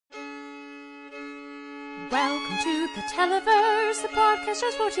Welcome to the Televerse, the podcast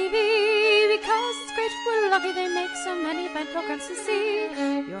just for TV. Because it's great, we're lucky they make so many fine programs to see.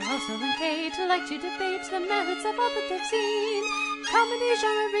 Your hosts Noel and Kate like to debate the merits of all that they've seen. Comedy,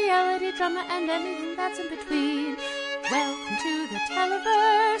 genre, reality, drama, and anything that's in between. Welcome to the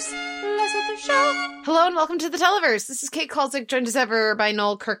Televerse. Let's get the show. Hello and welcome to the Televerse. This is Kate Kulzick, joined as ever by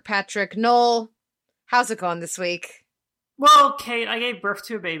Noel Kirkpatrick. Noel, how's it going this week? Well, Kate, I gave birth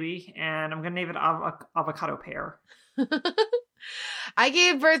to a baby, and I'm going to name it Avocado Pear. I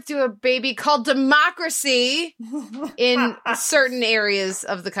gave birth to a baby called Democracy in certain areas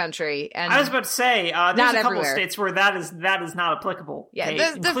of the country. And I was about to say, there's a couple everywhere. of states where that is not applicable. Yeah, Kate,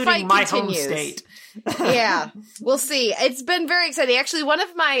 the including fight my continues. home state. Yeah, we'll see. It's been very exciting. Actually, one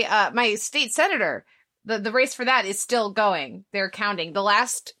of my my state senator, the race for that is still going. They're counting. The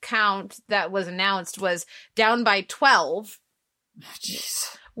last count that was announced was down by 12.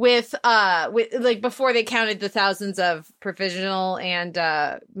 Jeez. With like before they counted the thousands of provisional and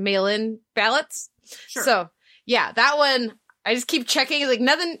mail-in ballots. Sure. So yeah, that one I just keep checking. Like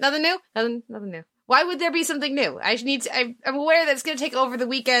nothing new. Why would there be something new? I'm aware that it's going to take over the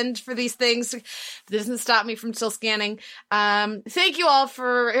weekend for these things. It doesn't stop me from still scanning. Thank you all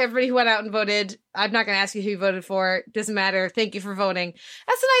for everybody who went out and voted. I'm not going to ask you who you voted for. Doesn't matter. Thank you for voting.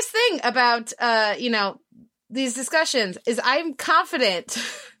 That's a nice thing about these discussions is I'm confident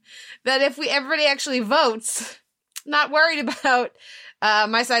that if everybody actually votes, not worried about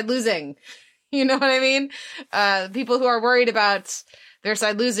my side losing. You know what I mean? People who are worried about their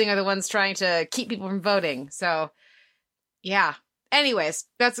side losing are the ones trying to keep people from voting. So, yeah. Anyways,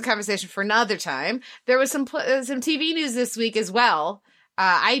 that's a conversation for another time. There was some TV news this week as well.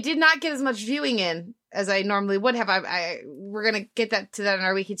 I did not get as much viewing in as I normally would have. We're going to get to that on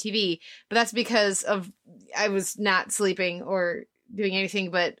our weekly TV, but that's because I was not sleeping or doing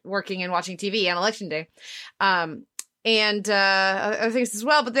anything but working and watching TV on Election Day. And other things as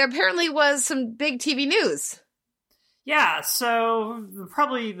well, but there apparently was some big TV news. Yeah, so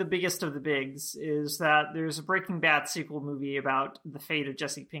probably the biggest of the bigs is that there's a Breaking Bad sequel movie about the fate of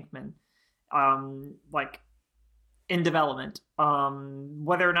Jesse Pinkman. In development.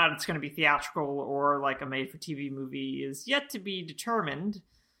 Whether or not it's going to be theatrical or like a made-for-TV movie is yet to be determined.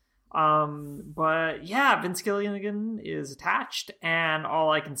 But yeah, Vince Gilligan is attached, and all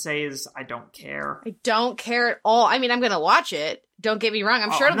I can say is I don't care. I don't care at all. I mean, I'm going to watch it. Don't get me wrong.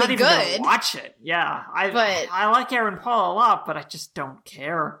 I'm sure it'll be good. I'm not even going to watch it. Yeah. I like Aaron Paul a lot, but I just don't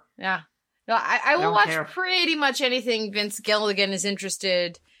care. Yeah. No, I will watch pretty much anything Vince Gilligan is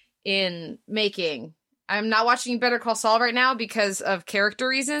interested in making. I'm not watching Better Call Saul right now because of character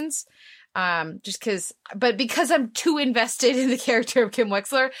reasons. Because I'm too invested in the character of Kim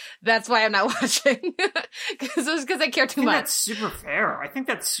Wexler, that's why I'm not watching. Because I care too much. That's super fair. I think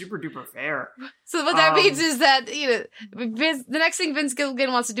that's super duper fair. So what that means is that, the next thing Vince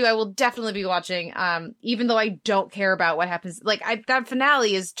Gilligan wants to do, I will definitely be watching, even though I don't care about what happens. That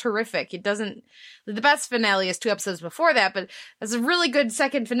finale is terrific. The best finale is 2 episodes before that, but it's a really good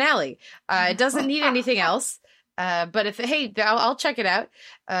second finale. It doesn't need anything else. But I'll check it out.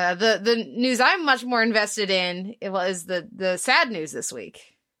 The news I'm much more invested in is the sad news this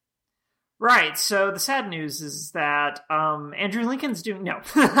week. Right. So the sad news is that Andrew Lincoln's doing no.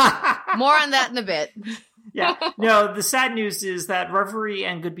 More on that in a bit. Yeah. No, the sad news is that Reverie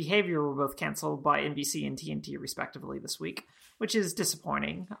and Good Behavior were both canceled by NBC and TNT respectively this week, which is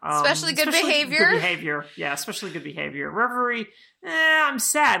disappointing. Especially Good Behavior. Good Behavior. Yeah, especially Good Behavior. Reverie, I'm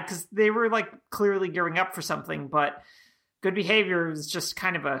sad because they were clearly gearing up for something, but Good Behavior was just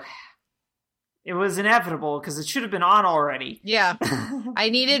kind of it was inevitable because it should have been on already. Yeah. I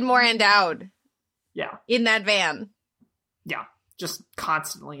needed more Endowed. Yeah. In that van. Yeah. Just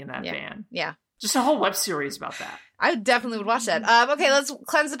constantly in that van. Yeah. Just a whole web series about that. I definitely would watch that. Okay, let's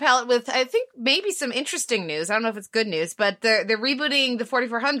cleanse the palate with, I think, maybe some interesting news. I don't know if it's good news, but they're rebooting the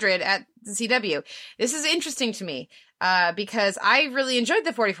 4400 at the CW. This is interesting to me because I really enjoyed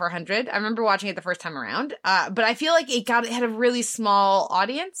the 4400. I remember watching it the first time around, but I feel like it had a really small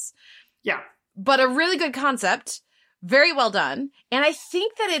audience. Yeah. But a really good concept. Very well done. And I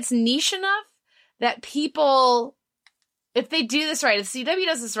think that it's niche enough that people, if they do this right, if CW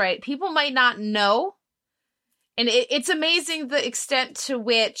does this right, people might not know. And it's amazing the extent to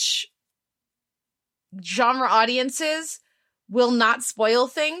which genre audiences will not spoil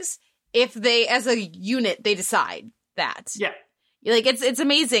things if they, as a unit, they decide that. Yeah. It's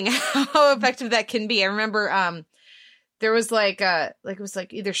amazing how effective that can be. I remember there was it was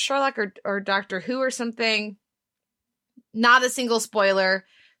either Sherlock or Doctor Who or something. Not a single spoiler.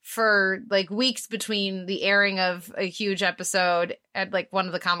 for like weeks between the airing of a huge episode at like one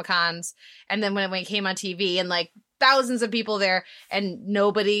of the Comic-Cons and then when it came on TV and like thousands of people there and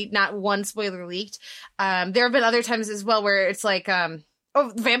not one spoiler leaked. There have been other times as well where it's like,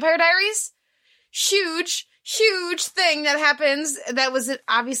 Vampire Diaries, huge thing that happens that was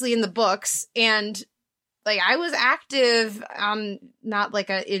obviously in the books. And like, I was active on not like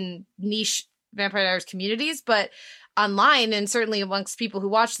in niche Vampire Diaries communities, but online and certainly amongst people who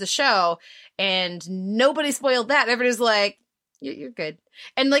watch the show, and nobody spoiled that. Everybody's like, you're good.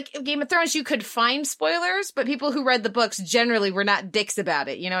 And like Game of Thrones, you could find spoilers, but people who read the books generally were not dicks about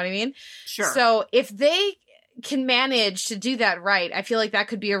it. You know what I mean? Sure. So if they can manage to do that right, I feel like that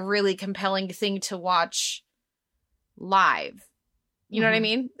could be a really compelling thing to watch live. You know what I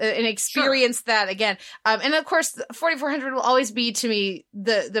mean? And experience that again. And of course, 4400 will always be to me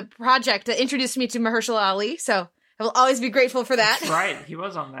the project that introduced me to Mahershala Ali. So I will always be grateful for that. That's right. He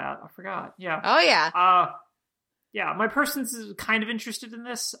was on that. I forgot. Yeah. Oh, yeah. Yeah, my person's kind of interested in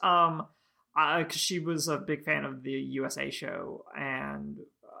this. Because she was a big fan of the USA show and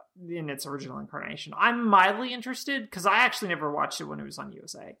in its original incarnation. I'm mildly interested because I actually never watched it when it was on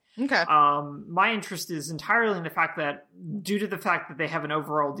USA. Okay. My interest is entirely in the fact that due to the fact that they have an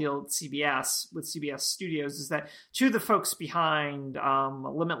overall deal at CBS with CBS Studios is that two of the folks behind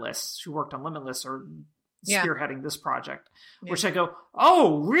Limitless, who worked on Limitless, are spearheading this project, which I go,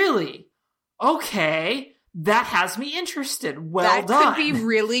 oh, really? Okay. That has me interested. Well done. That could be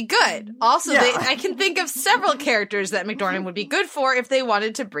really good. Also, I can think of several characters that McDormand would be good for if they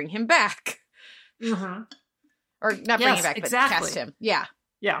wanted to bring him back. Mm-hmm. Or not bring him back, but cast him. Yeah.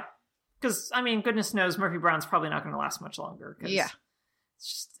 Yeah. Because, I mean, goodness knows Murphy Brown's probably not going to last much longer. Yeah.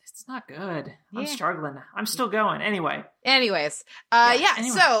 It's not good. I'm struggling. I'm still going. Anyways.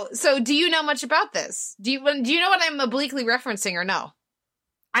 So do you know much about this? Do you know what I'm obliquely referencing or no?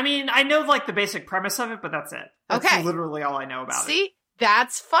 I mean, I know like the basic premise of it, but that's it. That's literally all I know about it. See,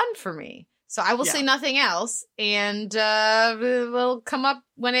 that's fun for me. So I will say nothing else, and we'll come up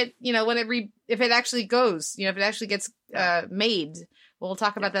when it, if it actually goes, if it actually gets made. We'll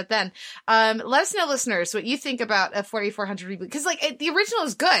talk about that then. Let us know, listeners, what you think about a 4400 reboot, because like the original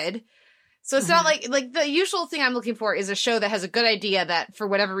is good. So it's not like the usual thing I'm looking for is a show that has a good idea that for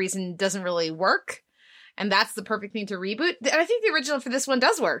whatever reason doesn't really work. And that's the perfect thing to reboot. And I think the original for this one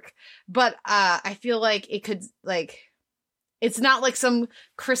does work. But I feel like it could, like, it's not like some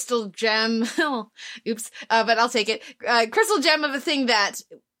crystal gem. Oops. But I'll take it. Crystal gem of a thing that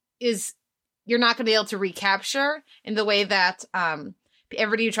is, you're not going to be able to recapture in the way that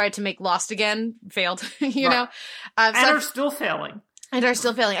everybody who tried to make Lost again failed, you know? And are still failing. And are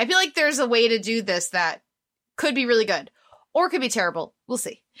still failing. I feel like there's a way to do this that could be really good. Or could be terrible. We'll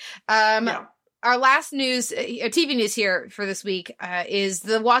see. Our last news, TV news here for this week, is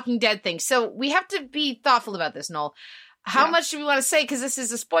the Walking Dead thing. So we have to be thoughtful about this, Noel. How much do we want to say? Because this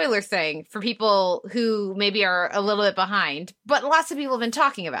is a spoiler thing for people who maybe are a little bit behind. But lots of people have been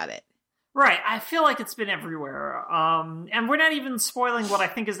talking about it. Right. I feel like it's been everywhere. And we're not even spoiling what I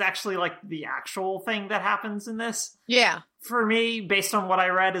think is actually like the actual thing that happens in this. Yeah. For me, based on what I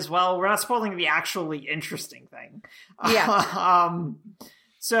read as well, we're not spoiling the actually interesting thing. Yeah.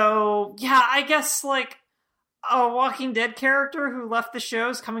 So, yeah, I guess, like, a Walking Dead character who left the show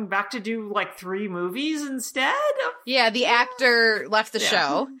is coming back to do, like, 3 movies instead? Yeah, the actor left the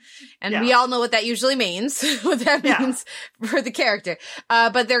show. And we all know what that usually means, what that means for the character.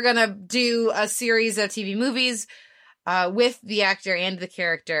 But they're gonna do a series of TV movies with the actor and the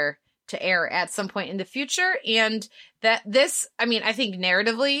character to air at some point in the future. And that this, I mean, I think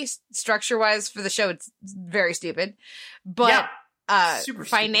narratively, structure-wise for the show, it's very stupid. But... super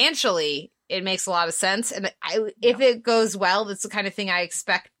financially, it makes a lot of sense. And if it goes well, that's the kind of thing I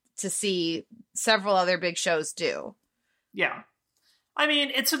expect to see several other big shows do. Yeah. I mean,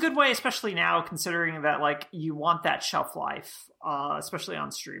 it's a good way, especially now, considering that, like, you want that shelf life, especially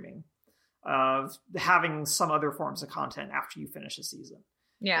on streaming, of having some other forms of content after you finish a season.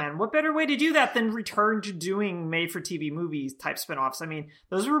 Yeah. And what better way to do that than return to doing made-for-TV movies type spinoffs? I mean,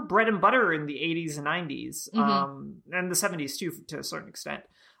 those were bread and butter in the 80s and 90s, and the 70s too, to a certain extent.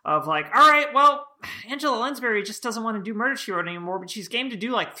 Of like, all right, well, Angela Lansbury just doesn't want to do Murder, She Wrote anymore, but she's game to do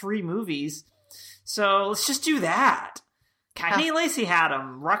like 3 movies. So let's just do that. Cagney Lacey had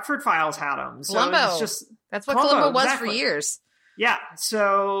them. Rockford Files had them. So Columbo. That's what Columbo was for years. Yeah.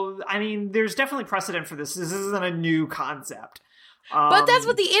 So, I mean, there's definitely precedent for this. This isn't a new concept. But that's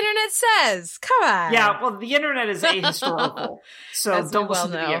what the internet says. Come on. Yeah, well, the internet is ahistorical, so don't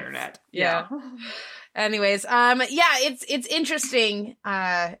listen to the internet. Yeah. Anyways, it's interesting,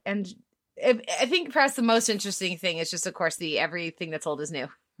 and I think perhaps the most interesting thing is just, of course, the everything that's old is new,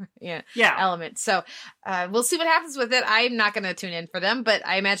 yeah, Yeah. element. So we'll see what happens with it. I'm not going to tune in for them, but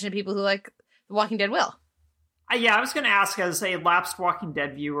I imagine people who like The Walking Dead will. Yeah, I was going to ask, as a lapsed Walking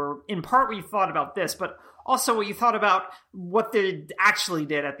Dead viewer, in part what you thought about this, but also what you thought about what they actually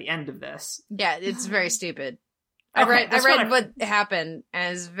did at the end of this. Yeah, it's very stupid. Okay, I read what happened,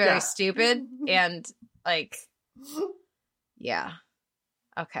 and it's very stupid, and like, yeah.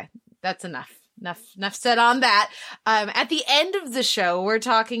 Okay, that's enough. Enough said on that. At the end of the show, we're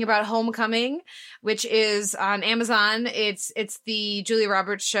talking about Homecoming, which is on Amazon. It's the Julia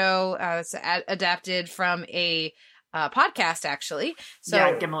Roberts show. It's adapted from a podcast, actually. So,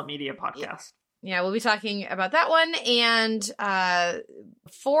 yeah, Gimlet Media podcast. Yeah, we'll be talking about that one. And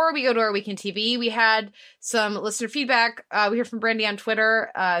before we go to our weekend TV, we had some listener feedback. We heard from Brandy on Twitter,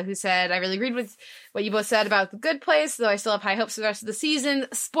 who said, I really agreed with what you both said about The Good Place, though I still have high hopes for the rest of the season.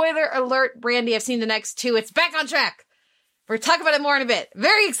 Spoiler alert, Brandy, I've seen the next 2. It's back on track. We're talking about it more in a bit.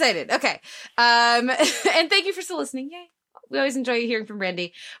 Very excited. Okay. And thank you for still listening. Yay. We always enjoy hearing from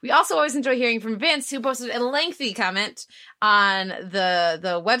Brandy. We also always enjoy hearing from Vince, who posted a lengthy comment on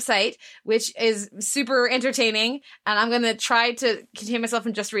the website, which is super entertaining. And I'm going to try to contain myself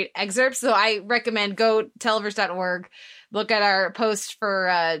and just read excerpts. So I recommend go televerse.org, look at our post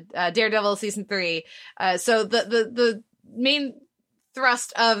for Daredevil season 3. So the main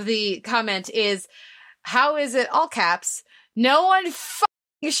thrust of the comment is, how is it, all caps, no one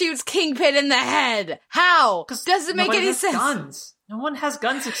shoots Kingpin in the head? How? Doesn't make any sense. Guns. No one has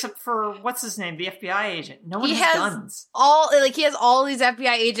guns except for, what's his name, the FBI agent. No one has guns. He has all these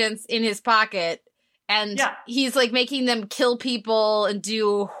FBI agents in his pocket, and he's like making them kill people and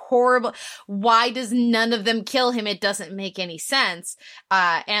do horrible. Why does none of them kill him? It doesn't make any sense.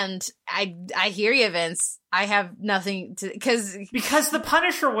 And I hear you, Vince. I have nothing to, because the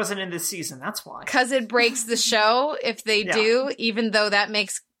Punisher wasn't in this season. That's why. Because it breaks the show if they do, even though that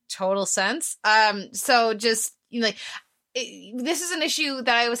makes total sense. So just, like, this is an issue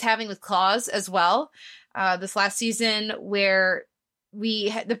that I was having with Claws as well. This last season, where we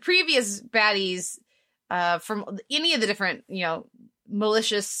had the previous baddies from any of the different,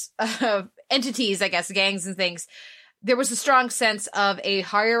 malicious entities, I guess, gangs and things. There was a strong sense of a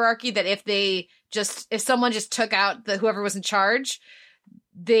hierarchy that if someone just took out whoever was in charge,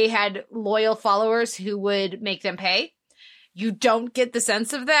 they had loyal followers who would make them pay. You don't get the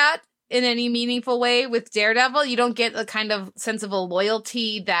sense of that in any meaningful way with Daredevil. You don't get a kind of sense of a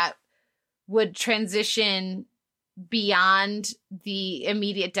loyalty that would transition beyond the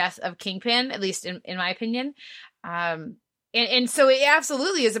immediate death of Kingpin, at least in my opinion. And so it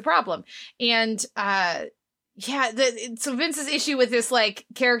absolutely is a problem. And, so Vince's issue with this, like,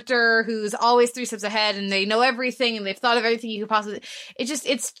 character who's always 3 steps ahead and they know everything and they've thought of everything you could possibly,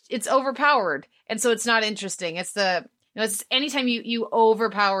 it's overpowered. And so it's not interesting. It's it's anytime you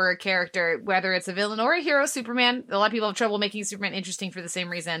overpower a character, whether it's a villain or a hero, Superman, a lot of people have trouble making Superman interesting for the same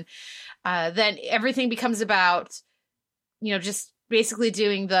reason. Then everything becomes about, just basically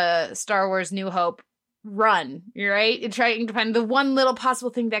doing the Star Wars New Hope run, right? And trying to find the one little possible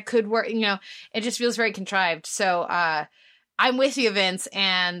thing that could work, it just feels very contrived. So I'm with you, Vince,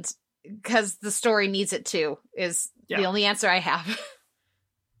 and because the story needs it too, is the only answer I have.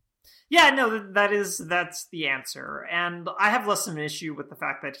 Yeah, no, that's the answer. And I have less of an issue with the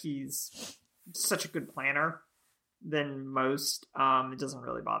fact that he's such a good planner than most. It doesn't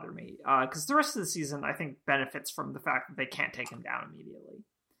really bother me. Because the rest of the season, I think, benefits from the fact that they can't take him down immediately.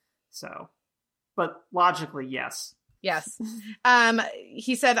 So, but logically, yes. Yes.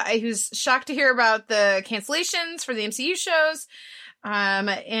 He said he was shocked to hear about the cancellations for the MCU shows.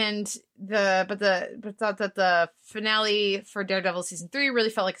 And thought that the finale for Daredevil season 3 really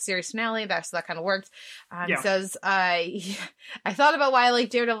felt like a series finale. That kind of worked. He says, I thought about why I like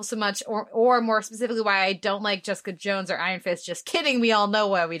Daredevil so much, or more specifically, why I don't like Jessica Jones or Iron Fist. Just kidding. We all know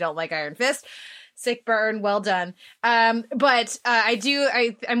why we don't like Iron Fist. Sick burn. Well done. But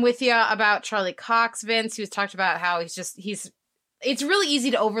I'm with you about Charlie Cox, Vince, who's talked about how it's really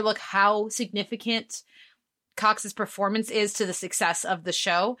easy to overlook how significant Cox's performance is to the success of the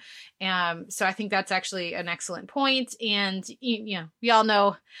show. So I think that's actually an excellent point. And, we all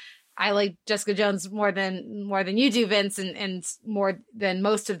know I like Jessica Jones more than you do, Vince, and more than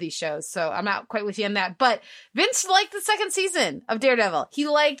most of these shows. So I'm not quite with you on that. But Vince liked the second season of Daredevil. He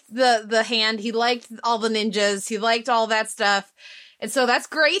liked the hand. He liked all the ninjas. He liked all that stuff. And so that's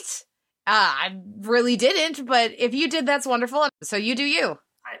great. I really didn't, but if you did, that's wonderful. So you do you.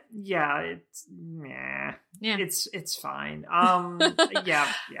 It's fine.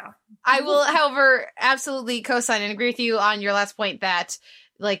 Yeah. I will, however, absolutely co-sign and agree with you on your last point that,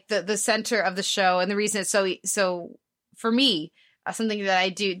 like, the center of the show and the reason it's so for me, something that I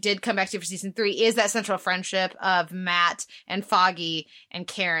did come back to for season 3 is that central friendship of Matt and Foggy and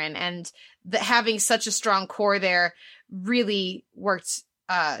Karen, and having such a strong core there really worked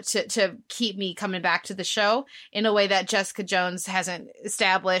to keep me coming back to the show in a way that Jessica Jones hasn't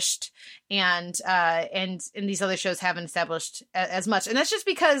established, and these other shows haven't established as much. And that's just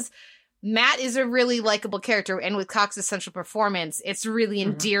because Matt is a really likable character, and with Cox's central performance, it's a really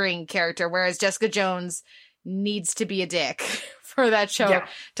endearing character, whereas Jessica Jones needs to be a dick for that show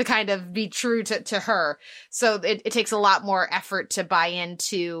to kind of be true to her. So it takes a lot more effort to buy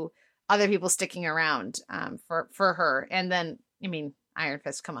into other people sticking around for her. And then, I mean, Iron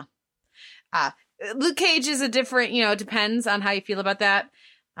Fist, come on. Luke Cage is a different, it depends on how you feel about that.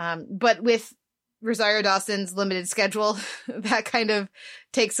 But with Rosario Dawson's limited schedule, that kind of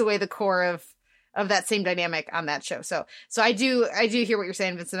takes away the core of that same dynamic on that show. So I do hear what you're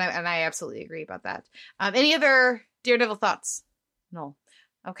saying, Vincent, and I absolutely agree about that. Any other Daredevil thoughts? No.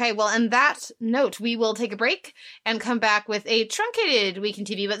 Okay, well, on that note, we will take a break and come back with a truncated Week in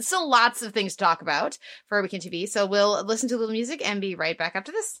TV, but still lots of things to talk about for a Week in TV. So we'll listen to a little music and be right back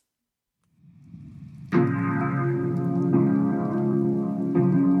after this.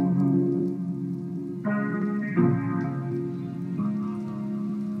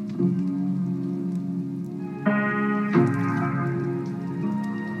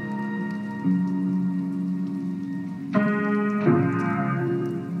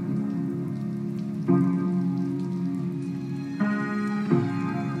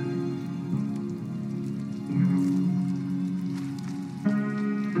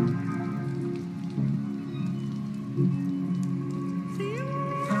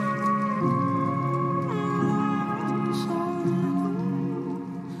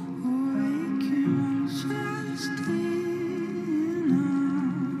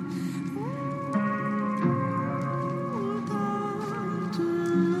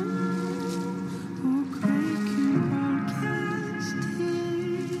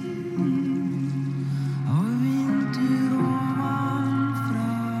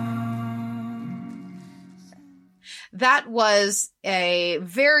 That was a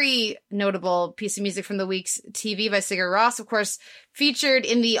very notable piece of music from the week's TV by Sigur Rós, of course, featured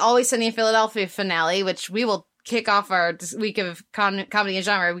in the Always Sunny in Philadelphia finale, which we will kick off our week of comedy and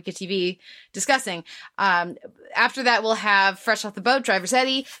genre, week of TV, discussing. After that, we'll have Fresh Off the Boat, Driver's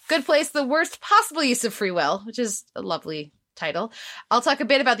Eddie, Good Place, The Worst Possible Use of Free Will, which is a lovely title. I'll talk a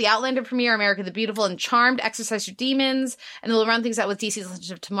bit about the Outlander premiere, America the Beautiful and Charmed, Exercise Your Demons, and then we'll run things out with DC's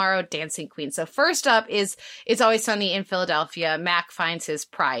Legend of Tomorrow, Dancing Queen. So first up is It's Always Sunny in Philadelphia. Mac finds his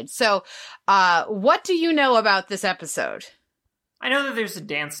pride. So what do you know about this episode? I know that there's a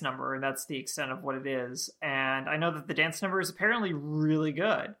dance number, and that's the extent of what it is. And I know that the dance number is apparently really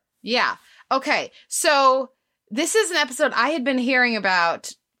good. Yeah. Okay. So this is an episode I had been hearing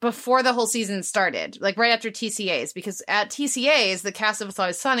about before the whole season started, like right after TCAs, because at TCAs, the cast of It's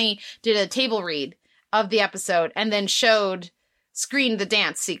Always Sunny did a table read of the episode and then screened the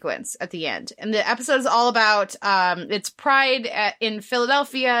dance sequence at the end. And the episode is all about, it's Pride in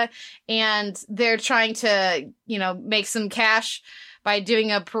Philadelphia, and they're trying to, make some cash by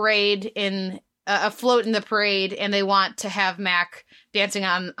doing a parade a float in the parade, and they want to have Mac dancing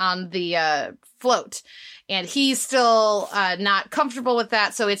on the float. And he's still not comfortable with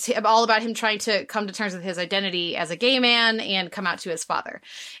that, so it's all about him trying to come to terms with his identity as a gay man and come out to his father.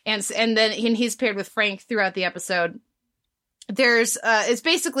 And then he's paired with Frank throughout the episode. There's it's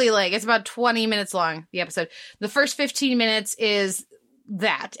basically it's about 20 minutes long, the episode. The first 15 minutes is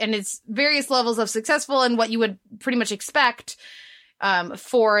that, and it's various levels of successful and what you would pretty much expect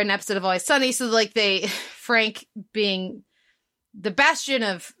for an episode of Always Sunny. So Frank being the bastion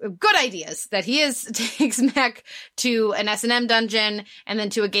of good ideas that he is, takes Mac to an S&M dungeon and then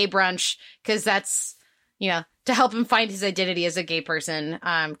to a gay brunch, because that's, to help him find his identity as a gay person,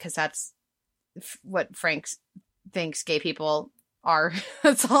 because that's what Frank thinks gay people are.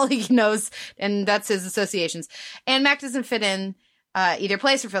 That's all he knows, and that's his associations. And Mac doesn't fit in either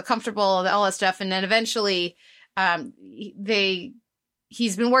place or feel comfortable, all that stuff. And then eventually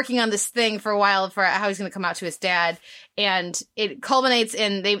he's been working on this thing for a while for how he's going to come out to his dad, and it culminates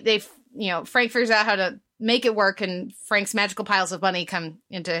in Frank figures out how to make it work, and Frank's magical piles of money come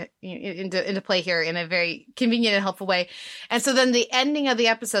into play here in a very convenient and helpful way. And so then the ending of the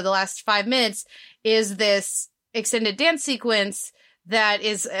episode, the last 5 minutes, is this extended dance sequence that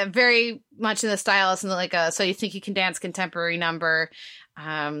is very much in the style of something like a So You Think You Can Dance contemporary number.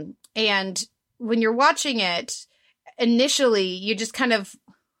 And when you're watching it, initially, you're just kind of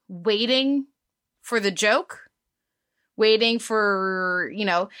waiting for the joke, waiting for,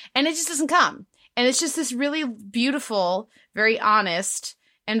 and it just doesn't come. And it's just this really beautiful, very honest,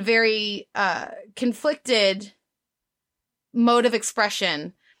 and very conflicted mode of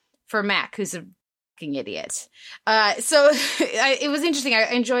expression for Mac, who's a fucking idiot. So it was interesting.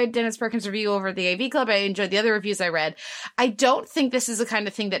 I enjoyed Dennis Perkins' review over the AV Club. I enjoyed the other reviews I read. I don't think this is the kind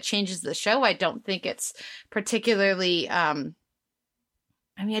of thing that changes the show. I don't think it's particularly...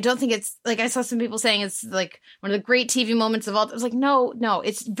 I don't think it's like, I saw some people saying it's like one of the great TV moments of all. I was like, no,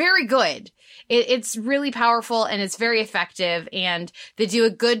 it's very good. It's really powerful and it's very effective. And they do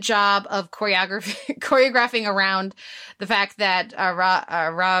a good job of choreographing around the fact that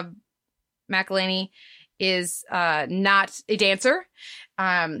Rob McElhenney is not a dancer.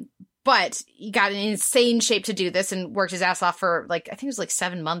 But he got in insane shape to do this and worked his ass off for I think it was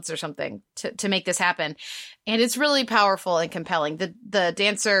 7 months or something to make this happen. And it's really powerful and compelling. The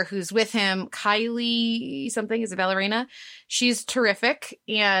dancer who's with him, Kylie something, is a ballerina. She's terrific.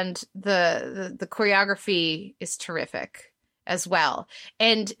 And the choreography is terrific as well.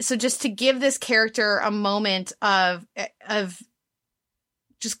 And so just to give this character a moment of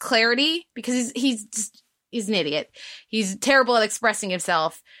just clarity, because he's an idiot. He's terrible at expressing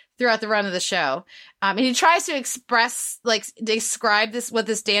himself throughout the run of the show. And he tries to describe what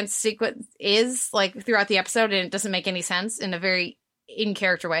this dance sequence is throughout the episode, and it doesn't make any sense in a very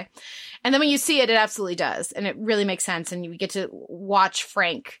in-character way. And then when you see it absolutely does. And it really makes sense. And you get to watch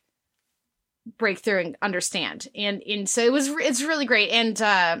Frank break through and understand. And so it's really great. And,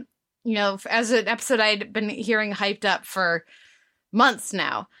 as an episode I'd been hearing hyped up for months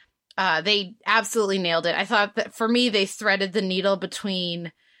now, they absolutely nailed it. I thought that for me, they threaded the needle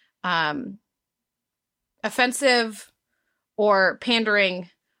between offensive or pandering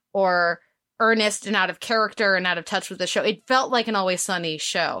or earnest and out of character and out of touch with the show. It felt like an Always Sunny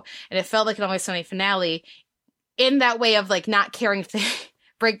show, and it felt like an Always Sunny finale in that way of not caring if they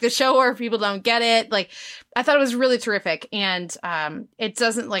break the show or if people don't get it. I thought it was really terrific. And it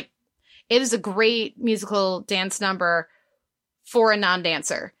doesn't it is a great musical dance number for a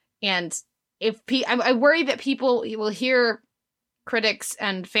non-dancer. And I worry that people will hear critics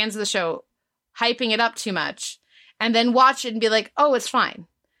and fans of the show hyping it up too much and then watch it and be like, oh, it's fine.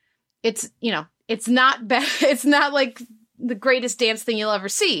 It's not bad. It's not the greatest dance thing you'll ever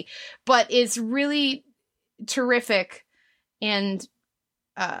see, but it's really terrific and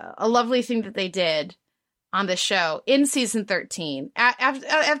a lovely thing that they did on the show in season 13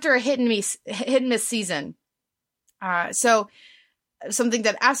 after a hit and miss season. So something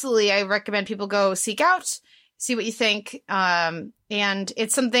that absolutely I recommend people go seek out, see what you think. And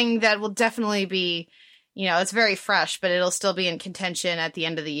it's something that will definitely be, it's very fresh, but it'll still be in contention at the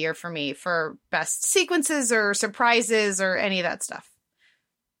end of the year for me for best sequences or surprises or any of that stuff.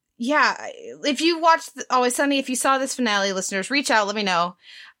 Yeah. If you watched Always Sunny, if you saw this finale, listeners, reach out, let me know.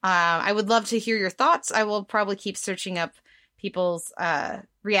 I would love to hear your thoughts. I will probably keep searching up people's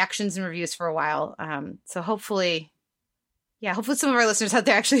reactions and reviews for a while. So hopefully some of our listeners out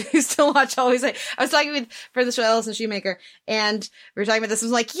there actually who still watch Always Sunny. I was talking with friend of the show, Allison Shoemaker, and we were talking about this. I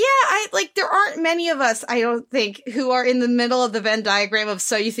was like, there aren't many of us, I don't think, who are in the middle of the Venn diagram of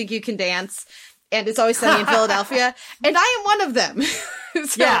So You Think You Can Dance and It's Always Sunny in Philadelphia. And I am one of them.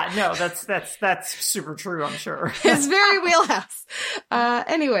 So, yeah, no, that's super true, I'm sure. It's very wheelhouse.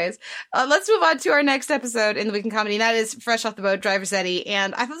 Anyways, let's move on to our next episode in the Week in Comedy. And that is Fresh Off the Boat, Driver's Eddie.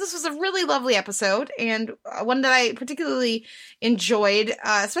 And I thought this was a really lovely episode and one that I particularly enjoyed,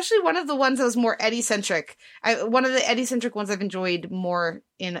 especially one of the ones that was more Eddie-centric. One of the Eddie-centric ones I've enjoyed more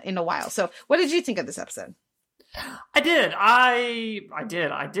in a while. So what did you think of this episode? I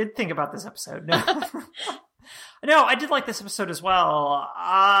did think about this episode. No, I did like this episode as well.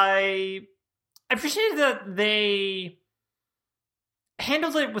 I appreciated that they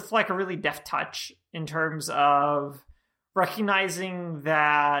handled it with a really deft touch in terms of recognizing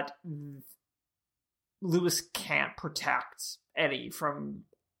that Lewis can't protect Eddie from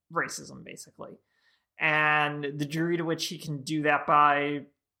racism, basically. And the degree to which he can do that by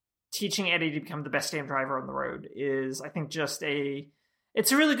teaching Eddie to become the best damn driver on the road is, I think,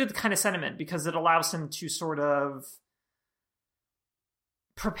 it's a really good kind of sentiment because it allows him to sort of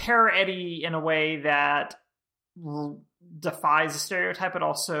prepare Eddie in a way that defies a stereotype, but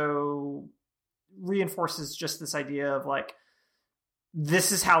also reinforces just this idea of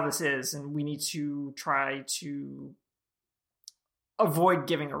this is how this is, and we need to try to avoid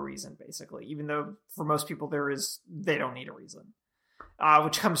giving a reason, basically, even though for most people they don't need a reason,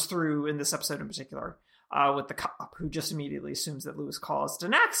 which comes through in this episode in particular. With the cop who just immediately assumes that Lewis caused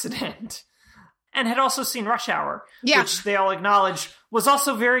an accident and had also seen Rush Hour, which they all acknowledge was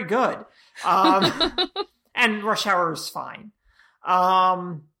also very good. And Rush Hour is fine.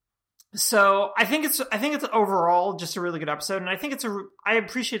 So I think it's overall just a really good episode, and I think I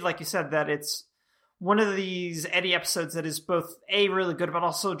appreciate, like you said, that it's one of these Eddie episodes that is both really good, but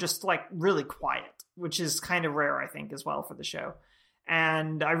also just like really quiet, which is kind of rare, I think, as well for the show.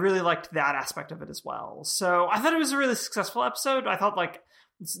 And I really liked that aspect of it as well. So I thought it was a really successful episode. I thought like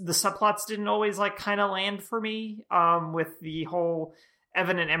the subplots didn't always like kind of land for me, with the whole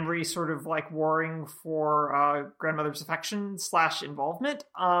Evan and Emery sort of like warring for grandmother's affection / involvement,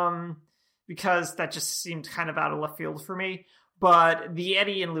 because that just seemed kind of out of left field for me. But the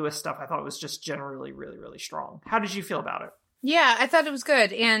Eddie and Lewis stuff I thought was just generally really, really strong. How did you feel about it? Yeah, I thought it was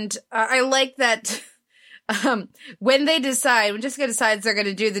good. And I like that when Jessica decides they're going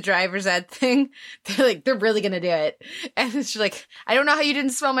to do the driver's ed thing, they're really going to do it. And she's like, I don't know how you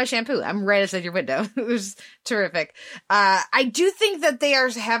didn't smell my shampoo. I'm right outside your window. It was terrific. I do think that they are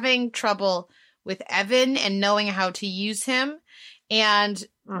having trouble with Evan and knowing how to use him. And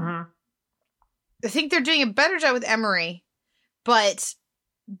I think they're doing a better job with Emery, but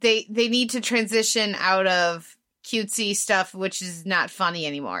they need to transition out of cutesy stuff, which is not funny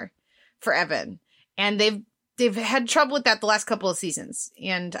anymore for Evan. And they've had trouble with that the last couple of seasons.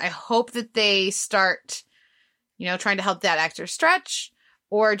 And I hope that they start, trying to help that actor stretch,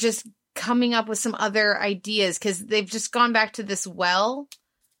 or just coming up with some other ideas, because they've just gone back to this well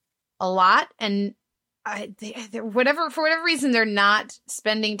a lot. And for whatever reason, they're not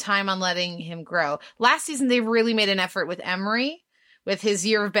spending time on letting him grow. Last season, they really made an effort with Emery, with his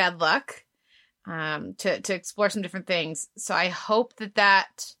year of bad luck, to explore some different things. So I hope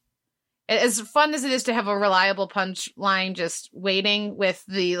that as fun as it is to have a reliable punchline just waiting with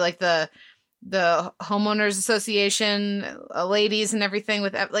the homeowners association ladies and everything,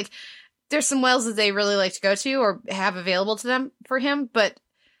 with like, there's some wells that they really like to go to or have available to them for him, but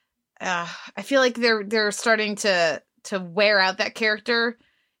I feel like they're starting to wear out that character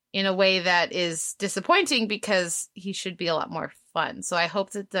in a way that is disappointing, because he should be a lot more fun. So I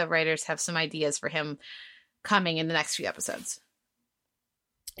hope that the writers have some ideas for him coming in the next few episodes.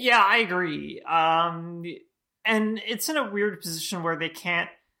 Yeah, I agree. And it's in a weird position where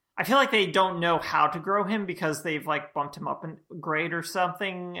I feel like they don't know how to grow him, because they've like bumped him up in grade or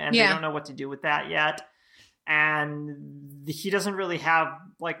something, and they don't know what to do with that yet. And he doesn't really have,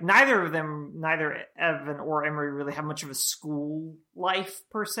 like, neither Evan or Emery really have much of a school life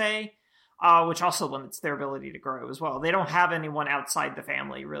per se, which also limits their ability to grow as well. They don't have anyone outside the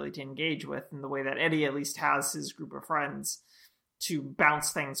family really to engage with in the way that Eddie at least has his group of friends to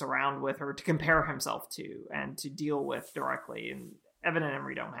bounce things around with, or to compare himself to and to deal with directly. And Evan and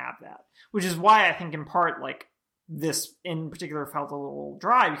Emery don't have that, which is why I think in part, like, this in particular felt a little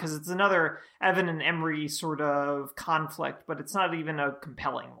dry, because it's another Evan and Emery sort of conflict, but it's not even a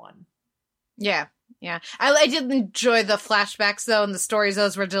compelling one. Yeah. I did enjoy the flashbacks, though, and the stories.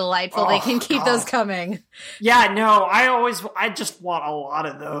 Those were delightful. They can keep those coming. Yeah, no, I just want a lot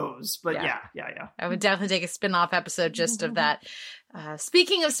of those. But yeah. I would definitely take a spin-off episode just of that.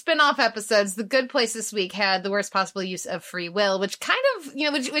 Speaking of spin-off episodes, The Good Place this week had the worst possible use of free will, which kind of,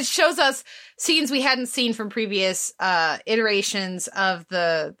 which shows us scenes we hadn't seen from previous iterations of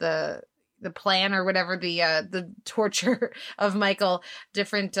the plan, or whatever, the torture of Michael,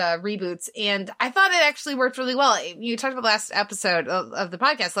 different reboots. And I thought it actually worked really well. You talked about last episode of the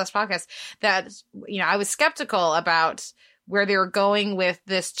podcast, last podcast, that, I was skeptical about where they were going with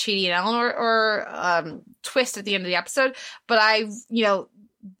this Chidi and Eleanor twist at the end of the episode. But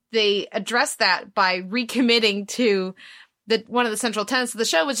they addressed that by recommitting to one of the central tenets of the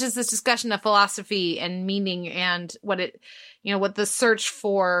show, which is this discussion of philosophy and meaning, and what the search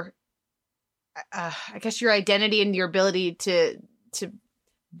for, I guess, your identity and your ability to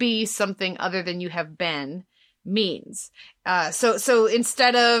be something other than you have been means. So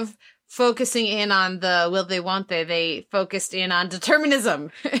instead of focusing in on the will they, won't they focused in on determinism.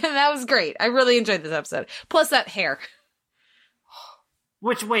 And that was great. I really enjoyed this episode. Plus that hair.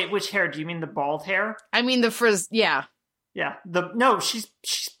 Which hair? Do you mean the bald hair? I mean the frizz, yeah. Yeah.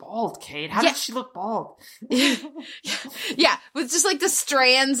 She's bald, Kate. How does she look bald? Yeah. With just like the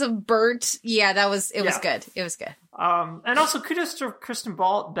strands of burnt. Yeah, it was good. It was good. And also kudos to Kristen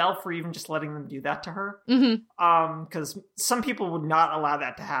Bell for even just letting them do that to her. Mm-hmm. Because some people would not allow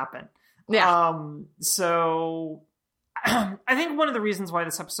that to happen. Yeah. So I think one of the reasons why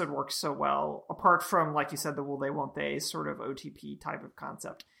this episode works so well, apart from, like you said, the will they, won't they sort of OTP type of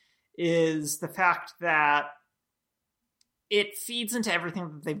concept, is the fact that it feeds into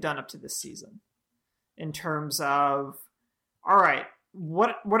everything that they've done up to this season in terms of, all right,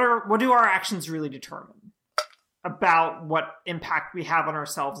 what do our actions really determine about what impact we have on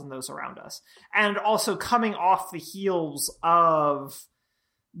ourselves and those around us? And also coming off the heels of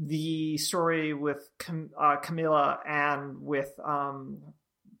the story with Camilla and with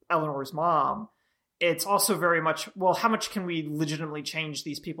Eleanor's mom, it's also very much, well, how much can we legitimately change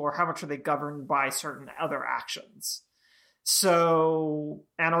these people, or how much are they governed by certain other actions? So,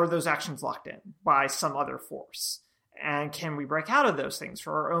 and are those actions locked in by some other force? And can we break out of those things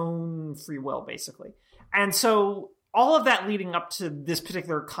for our own free will, basically? And so all of that leading up to this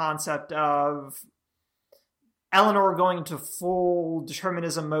particular concept of Eleanor going into full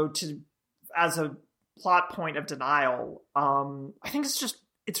determinism mode as a plot point of denial, I think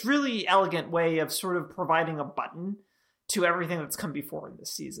it's really elegant way of sort of providing a button to everything that's come before in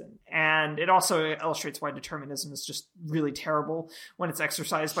this season. And it also illustrates why determinism is just really terrible when it's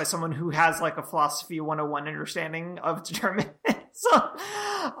exercised by someone who has like a philosophy 101 understanding of determinism.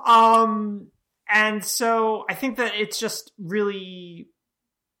 And so I think that it's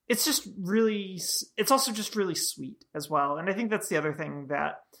also just really sweet as well. And I think that's the other thing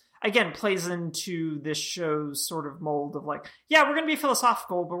that, again, plays into this show's sort of mold of like, yeah, we're going to be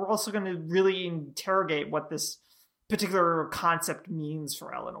philosophical, but we're also going to really interrogate what this particular concept means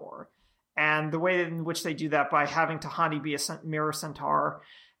for Eleanor. And the way in which they do that by having Tahani be a mirror centaur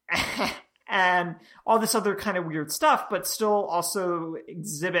and all this other kind of weird stuff, but still also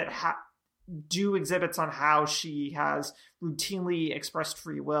do exhibits on how she has routinely expressed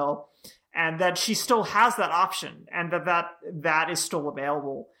free will, and that she still has that option, and that is still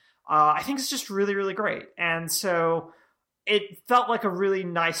available. I think it's just really, really great. And so it felt like a really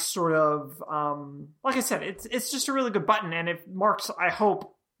nice sort of, like I said, it's just a really good button, and it marks, I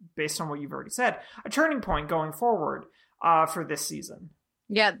hope, based on what you've already said, a turning point going forward for this season.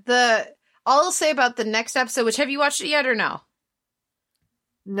 Yeah, all I'll say about the next episode, which have you watched it yet or no?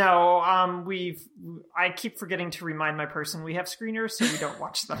 No, I keep forgetting to remind my person we have screeners, so we don't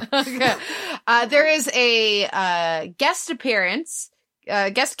watch them. Okay. There is a guest appearance,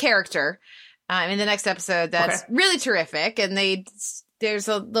 guest character in the next episode that's really terrific, and there's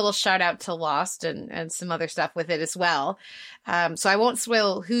a little shout out to Lost and some other stuff with it as well. So I won't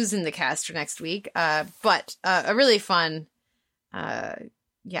spoil who's in the cast for next week, but a really fun, a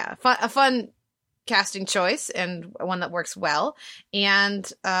fun casting choice, and one that works well. And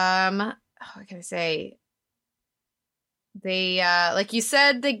what can I say? They like you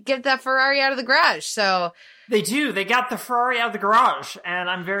said, they get that Ferrari out of the garage. So they do. They got the Ferrari out of the garage, and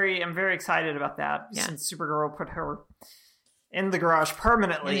I'm very excited about that. Yeah. Since Supergirl put her in the garage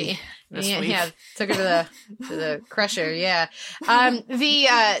permanently this week. Yeah, took her to the crusher. Yeah.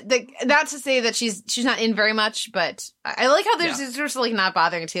 The not to say that she's not in very much, but I like how there's just like not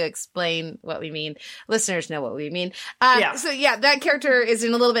bothering to explain what we mean. Listeners know what we mean. So yeah, that character is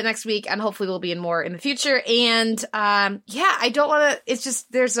in a little bit next week, and hopefully we'll be in more in the future. And I don't want to. It's just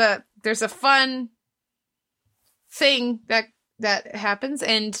there's a fun thing that happens,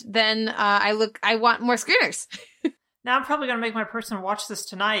 and then I want more screeners. Now I'm probably going to make my person watch this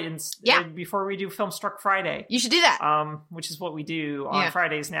tonight and before we do Filmstruck Friday. You should do that. Which is what we do on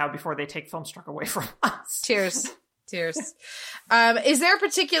Fridays now before they take Filmstruck away from us. Cheers. Is there a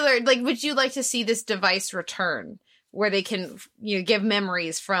particular, like, would you like to see this device return where they can, give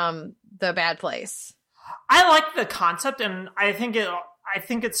memories from the bad place? I like the concept, and I think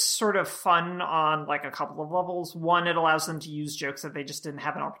it's sort of fun on like a couple of levels. One, it allows them to use jokes that they just didn't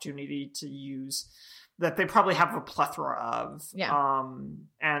have an opportunity to use, that they probably have a plethora of. Yeah.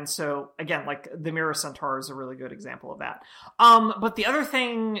 And so again, like the Mirror Centaur is a really good example of that. But the other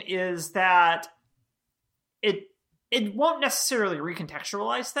thing is that it won't necessarily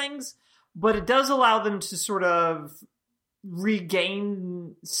recontextualize things, but it does allow them to sort of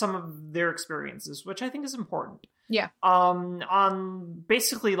regain some of their experiences, which I think is important. Yeah. On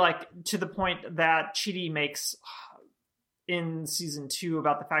basically like to the point that Chidi makes in season 2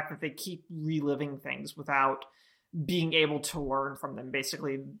 about the fact that they keep reliving things without being able to learn from them.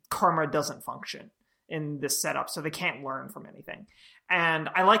 Basically, karma doesn't function in this setup, so they can't learn from anything. And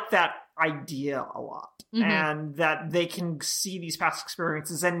I like that idea a lot. Mm-hmm. And that they can see these past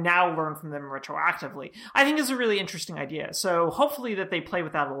experiences and now learn from them retroactively, I think is a really interesting idea. So hopefully that they play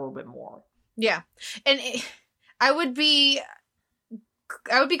with that a little bit more. Yeah. And I would be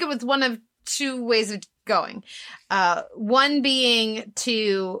good with one of two ways of going. One being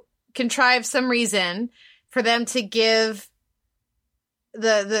to contrive some reason for them to give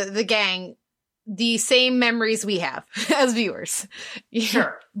the gang the same memories we have as viewers.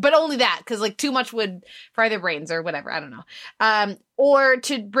 Sure. But only that, because like too much would fry their brains or whatever. I don't know. Or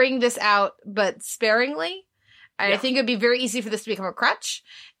to bring this out, but sparingly. I think it'd be very easy for this to become a crutch.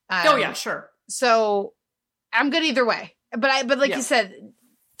 Sure. So I'm good either way. But like you said,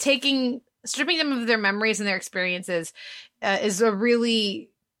 stripping them of their memories and their experiences is a really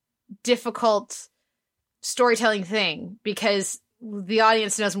difficult storytelling thing because the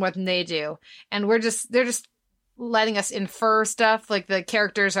audience knows more than they do. And they're just letting us infer stuff. Like the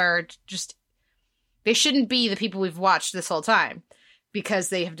characters are just, they shouldn't be the people we've watched this whole time because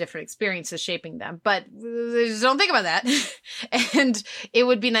they have different experiences shaping them. But they just don't think about that. And it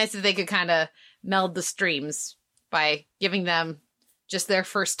would be nice if they could kind of meld the streams by giving them just their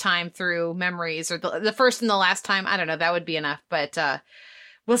first time through memories or the first and the last time. I don't know. That would be enough. But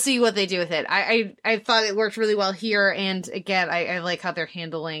we'll see what they do with it. I thought it worked really well here. And again, I like how they're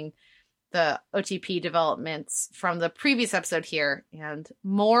handling the OTP developments from the previous episode here, and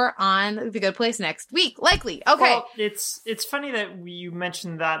more on The Good Place next week, likely. Okay. Well, it's funny that you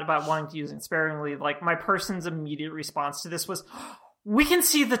mentioned that about wanting to use it sparingly. Like, my person's immediate response to this was, we can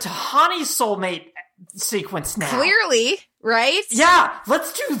see the Tahani soulmate sequence now. Clearly, right? Yeah,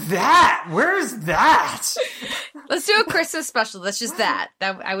 let's do that. Where's that? Let's do a Christmas special. That's just that.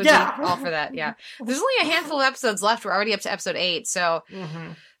 I would be all for that. Yeah. There's only a handful of episodes left. We're already up to episode 8, so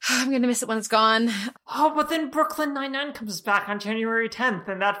I'm going to miss it when it's gone. Oh, but then Brooklyn Nine-Nine comes back on January 10th,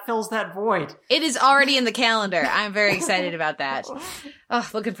 and that fills that void. It is already in the calendar. I'm very excited about that. Oh,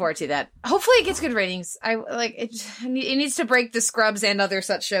 looking forward to that. Hopefully it gets good ratings. I like it. It needs to break the Scrubs and other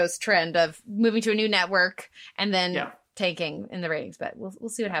such shows trend of moving to a new network and then tanking in the ratings, but we'll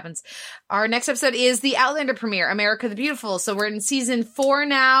see what happens. Our next episode is the Outlander premiere, America the Beautiful. So we're in season 4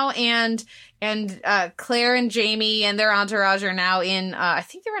 now, and Claire and Jamie and their entourage are now in, I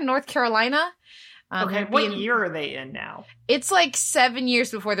think they're in North Carolina. Okay, what year are they in now? It's like 7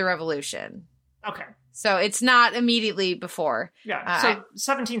 years before the Revolution. Okay. So it's not immediately before. Yeah, so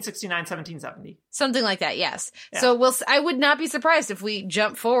 1769, 1770. Something like that, yes. Yeah. So I would not be surprised if we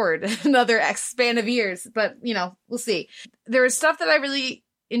jump forward another span of years, but, we'll see. There was stuff that I really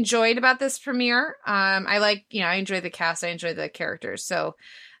enjoyed about this premiere. I enjoy the cast, I enjoy the characters. So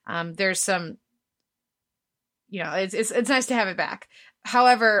there's some, it's nice to have it back.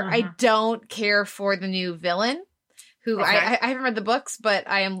 However, I don't care for the new villain, who I haven't read the books, but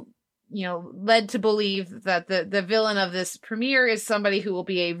I am led to believe that the villain of this premiere is somebody who will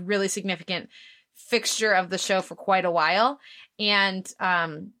be a really significant fixture of the show for quite a while, and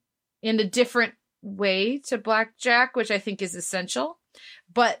in a different way to Blackjack, which I think is essential.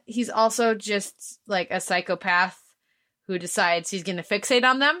 But he's also just like a psychopath who decides he's going to fixate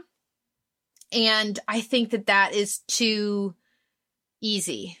on them. And I think that is too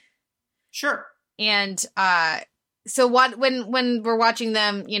easy. Sure. And so when we're watching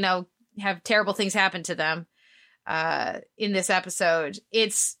them, have terrible things happen to them in this episode,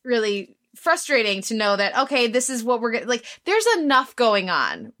 it's really frustrating to know that, okay, this is what we're like, there's enough going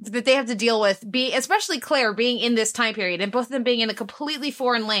on that they have to deal with, especially Claire being in this time period and both of them being in a completely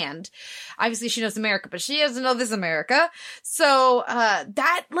foreign land. Obviously she knows America, but she doesn't know this America. So let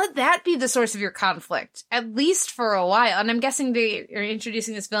that be the source of your conflict, at least for a while. And I'm guessing they are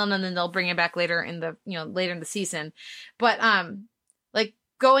introducing this villain and then they'll bring it back later in the season. But like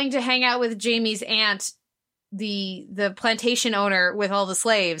going to hang out with Jamie's aunt, the plantation owner with all the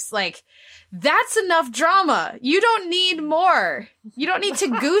slaves, like, that's enough drama. You don't need more. You don't need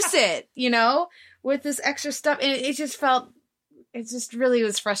to goose it, with this extra stuff. And it just really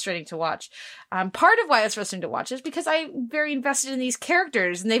was frustrating to watch. Part of why it was frustrating to watch is because I'm very invested in these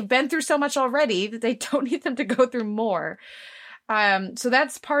characters and they've been through so much already that they don't need them to go through more. So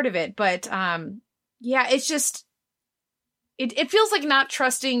that's part of it. But it's just, it feels like not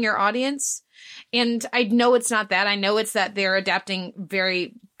trusting your audience. And I know it's not that. I know it's that they're adapting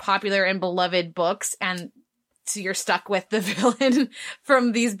very popular and beloved books, and so you're stuck with the villain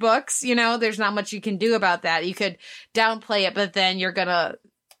from these books. There's not much you can do about that. You could downplay it, but then you're gonna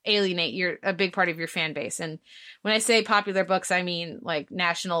alienate a big part of your fan base. And when I say popular books, I mean like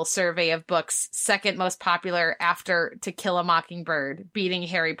National Survey of Books, second most popular after To Kill a Mockingbird, beating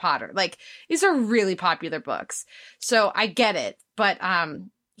Harry Potter. Like, these are really popular books. So I get it, but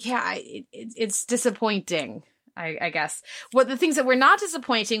it's disappointing, I guess. The things that were not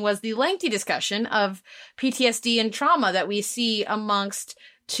disappointing was the lengthy discussion of PTSD and trauma that we see amongst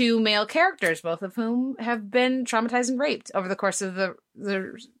two male characters, both of whom have been traumatized and raped over the course of the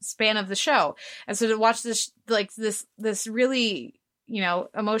span of the show. And so to watch this really,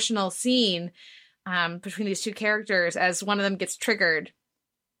 emotional scene between these two characters as one of them gets triggered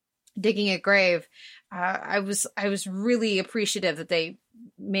digging a grave, I was really appreciative that they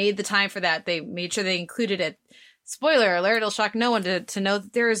made the time for that. They made sure they included it. Spoiler alert, it'll shock no one to know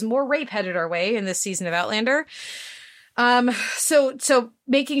that there is more rape headed our way in this season of Outlander. So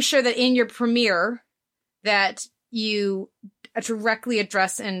making sure that in your premiere that you directly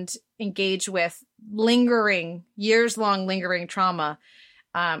address and engage with years-long lingering trauma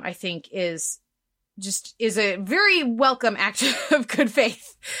I think is a very welcome act of good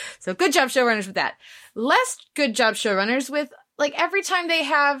faith. So good job, showrunners, with that. Less good job, showrunners, with like every time they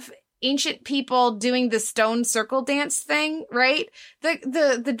have ancient people doing the stone circle dance thing, right?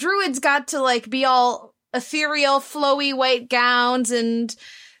 The druids got to like be all ethereal, flowy white gowns and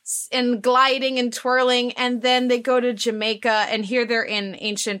gliding and twirling, and then they go to Jamaica, and here they're in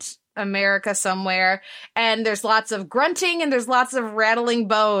ancient America somewhere, and there's lots of grunting and there's lots of rattling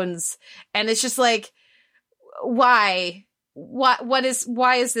bones, and it's just like, why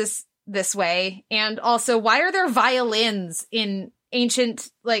is this way? And also, why are there violins in ancient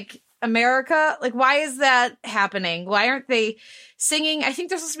like America? Like, why is that happening? Why aren't they singing? I think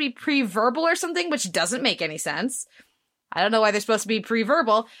they're supposed to be pre-verbal or something, which doesn't make any sense. I don't know why they're supposed to be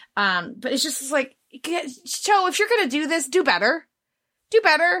pre-verbal. But it's just like, show, if you're going to do this, do better.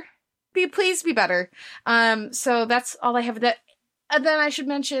 Please be better. So that's all I have. That. And then I should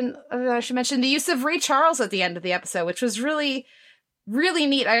mention the use of Ray Charles at the end of the episode, which was really, really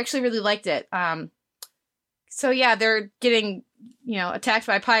neat. I actually really liked it. So yeah, they're getting, attacked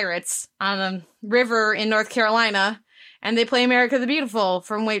by pirates on a river in North Carolina, and they play America the Beautiful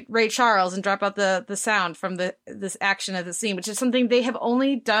from Ray Charles and drop out the sound from this action of the scene, which is something they have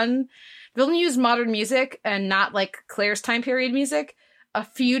only done. They've only used modern music and not like Claire's time period music a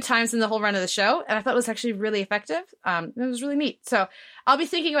few times in the whole run of the show, and I thought it was actually really effective. It was really neat. So I'll be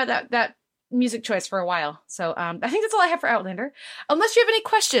thinking about that music choice for a while. So I think that's all I have for Outlander, unless you have any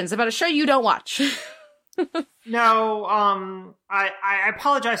questions about a show you don't watch. No, I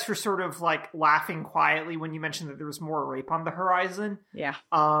apologize for sort of like laughing quietly when you mentioned that there was more rape on the horizon. Yeah.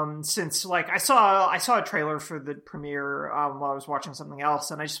 Since like I saw a trailer for the premiere while I was watching something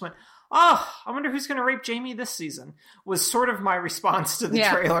else, and I just went, oh, I wonder who's going to rape Jamie this season, was sort of my response to the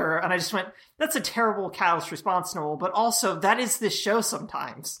trailer. And I just went, that's a terrible callous response, Noel, but also that is this show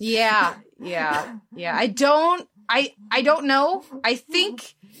sometimes. Yeah. I don't know. I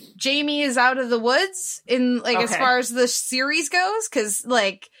think Jamie is out of the woods in like, as far as the series goes. 'Cause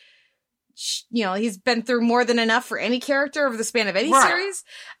like, he's been through more than enough for any character over the span of any series.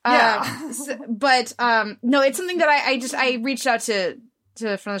 Yeah. But no, it's something that I reached out to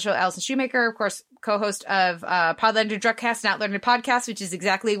from the show, Allison Shoemaker, of course, co-host of Podlander Drugcast and Outlander Podcast, which is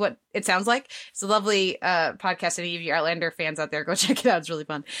exactly what it sounds like. It's a lovely podcast. Any of you Outlander fans out there, go check it out. It's really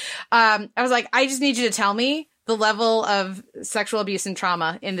fun. I was like, I just need you to tell me the level of sexual abuse and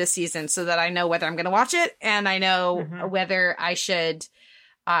trauma in this season so that I know whether I'm going to watch it, and I know whether I should,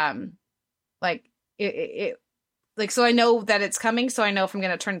 so I know that it's coming, so I know if I'm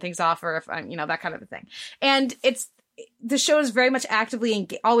going to turn things off or if I'm, that kind of a thing. And the show is very much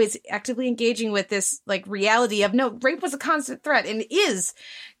always actively engaging with this like reality of no, rape was a constant threat and is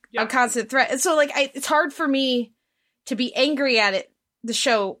a constant threat. And so like, it's hard for me to be angry at the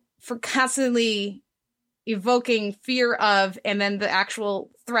show for constantly evoking fear of, and then the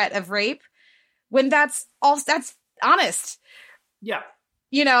actual threat of rape when that's honest. Yeah.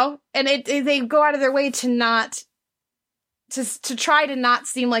 And they go out of their way to not, to try to not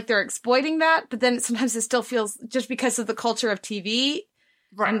seem like they're exploiting that, but then sometimes it still feels, just because of the culture of TV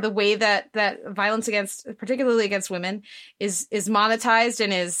and the way that violence particularly against women is monetized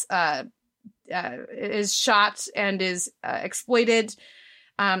and is shot and is exploited.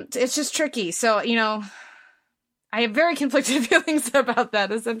 It's just tricky. So, I have very conflicted feelings about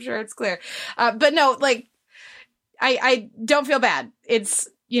that, as I'm sure it's clear. But no, like, I don't feel bad. It's,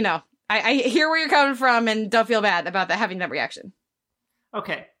 I hear where you're coming from and don't feel bad about having that reaction.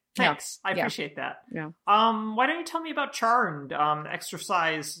 Okay. Thanks. I appreciate that. Yeah. Why don't you tell me about Charmed?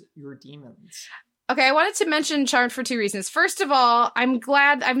 Exercise your demons. Okay, I wanted to mention Charmed for two reasons. First of all, I'm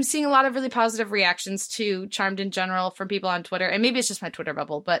glad I'm seeing a lot of really positive reactions to Charmed in general from people on Twitter, and maybe it's just my Twitter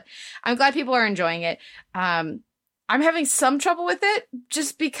bubble, but I'm glad people are enjoying it. I'm having some trouble with it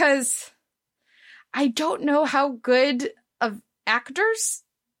just because I don't know how good of actors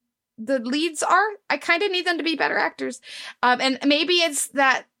the leads are. I kind of need them to be better actors. And maybe it's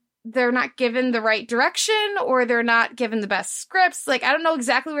that they're not given the right direction or they're not given the best scripts. Like, I don't know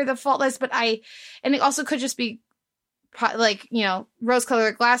exactly where the fault is, but and it also could just be like,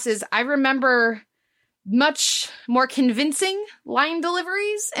 rose-colored glasses. I remember much more convincing line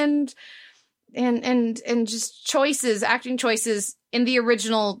deliveries and just acting choices in the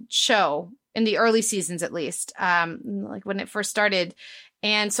original show, in the early seasons, at least, like when it first started.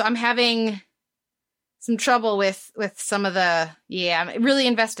 And so I'm having some trouble with some of I'm really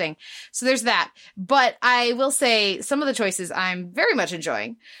investing. So there's that. But I will say some of the choices I'm very much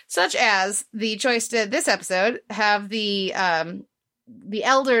enjoying, such as the choice to this episode have the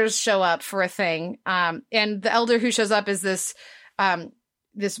elders show up for a thing. And the elder who shows up is this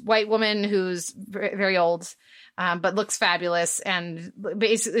this white woman who's very old, but looks fabulous and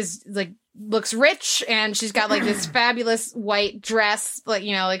basically is like looks rich, and she's got like this fabulous white dress, like,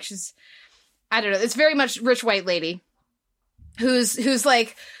 you know, like she's, I don't know, it's very much rich white lady who's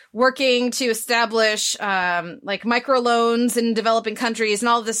like working to establish like microloans in developing countries and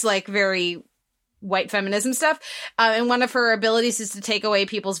all this like very white feminism stuff. And one of her abilities is to take away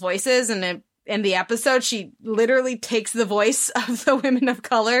people's voices, and in the episode, she literally takes the voice of the women of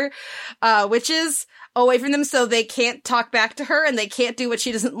color, witches, away from them, so they can't talk back to her and they can't do what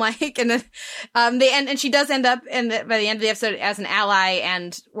she doesn't like. And then and she does end up by the end of the episode as an ally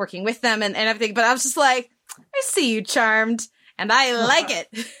and working with them and everything. But I was just like, I see you, Charmed, and I like it.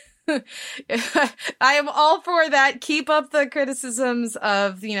 I am all for that. Keep up the criticisms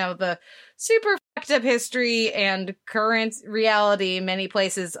of, you know, the super fucked up history and current reality in many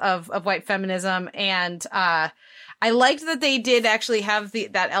places of white feminism. And I liked that they did actually have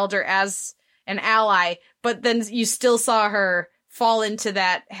that elder as an ally, but then you still saw her fall into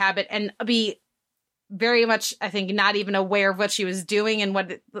that habit and be very much, I think, not even aware of what she was doing and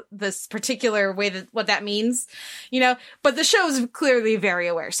what this particular way what that means, you know, but the show is clearly very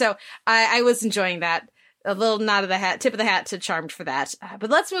aware. So I was enjoying that. A little nod of the hat, tip of the hat to Charmed for that.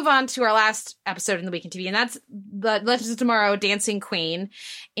 But let's move on to our last episode in the Week in TV, and that's the Legends of Tomorrow, Dancing Queen.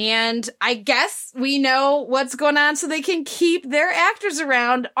 And I guess we know what's going on, so they can keep their actors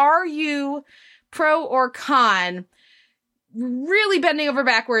around. Are you pro or con? Really bending over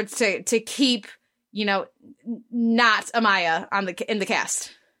backwards to keep, you know, not Amaya in the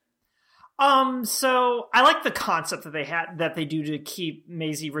cast. So I like the concept that they do to keep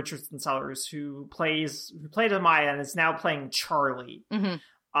Maisie Richardson Sellers, who played Amaya and is now playing Charlie. Mm-hmm.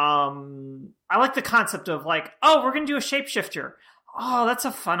 I like the concept of like, oh, we're gonna do a shapeshifter. Oh, that's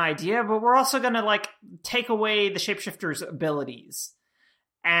a fun idea, but we're also gonna like take away the shapeshifter's abilities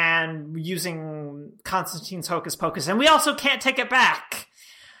and using Constantine's Hocus Pocus, and we also can't take it back,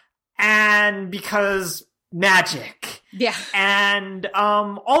 and because magic. Yeah. And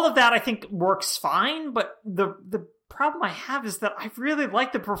all of that I think works fine, but the problem I have is that I really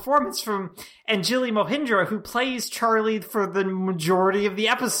like the performance from Anjali Mohindra, who plays Charlie for the majority of the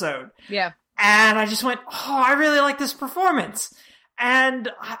episode. Yeah. And I just went, oh, I really like this performance. And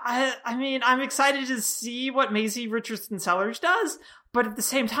I mean, I'm excited to see what Maisie Richardson Sellers does, but at the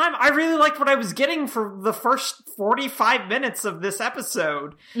same time, I really liked what I was getting for the first 45 minutes of this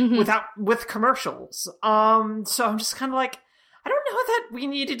episode with commercials. So I'm just kind of like, I don't know that we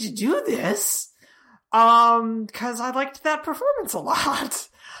needed to do this. Cause I liked that performance a lot.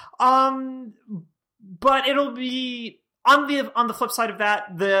 But it'll be on the flip side of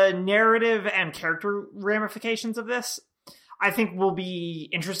that, the narrative and character ramifications of this, I think will be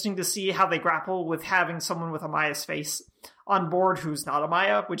interesting to see how they grapple with having someone with Amaya's face on board who's not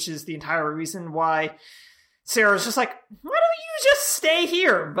Amaya, which is the entire reason why Sarah's just like, why don't you just stay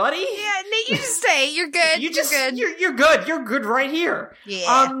here, buddy? Yeah, you just stay. You're good. You're good. You're good. You're good right here.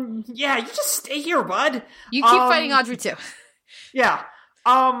 Yeah. Yeah, you just stay here, bud. You keep fighting Audrey too. Yeah.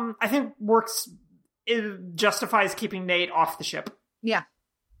 I think it justifies keeping Nate off the ship. Yeah.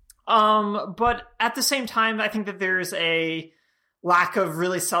 But at the same time, I think that there's a lack of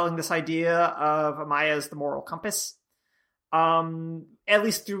really selling this idea of Amaya as the moral compass. At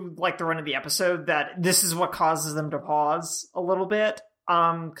least through like the run of the episode, that this is what causes them to pause a little bit.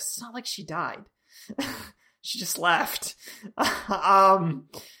 'Cause it's not like she died. She just left.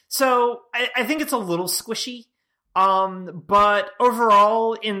 So I think it's a little squishy. But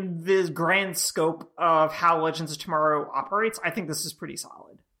overall, in the grand scope of how Legends of Tomorrow operates, I think this is pretty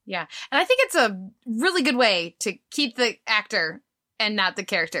solid. Yeah. And I think it's a really good way to keep the actor and not the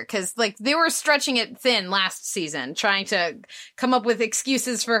character. Because, like, they were stretching it thin last season, trying to come up with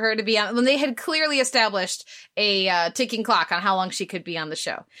excuses for her to be on, when they had clearly established a ticking clock on how long she could be on the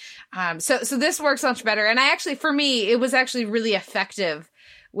show. So this works much better. And for me, it was actually really effective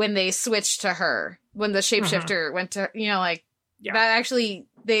when they switched to her, when the shapeshifter went to, that actually,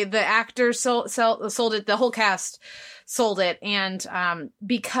 the actor sold it, the whole cast sold it. And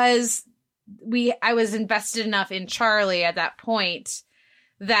because I was invested enough in Charlie at that point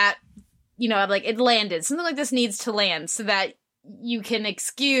that, it landed. Something like this needs to land so that you can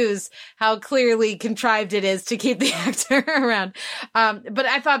excuse how clearly contrived it is to keep the actor around. But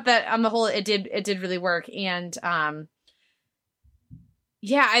I thought that on the whole, it did really work. And,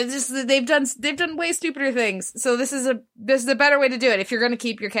 they've done way stupider things. So this is a better way to do it if you're going to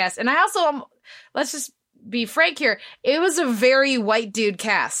keep your cast. And I also, let's just be frank here, it was a very white dude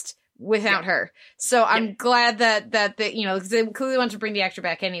cast without her. So I'm glad that they clearly want to bring the actor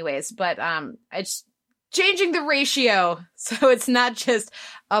back anyways. But changing the ratio so it's not just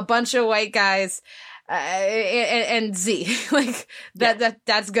a bunch of white guys and Z. Like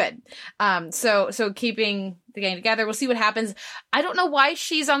that's good. So keeping the gang together. We'll see what happens. I don't know why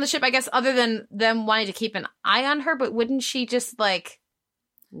she's on the ship, I guess, other than them wanting to keep an eye on her, but wouldn't she just like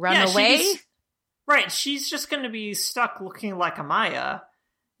run away? Right. She's just going to be stuck looking like Amaya.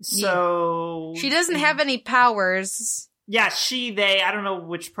 So she doesn't have any powers. Yeah, she, they. I don't know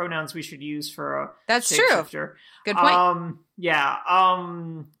which pronouns we should use for a That's shapeshifter. True. Good point.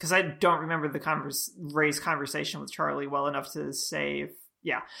 Because I don't remember the Ray's conversation with Charlie well enough to say.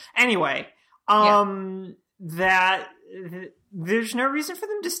 Anyway, that there's no reason for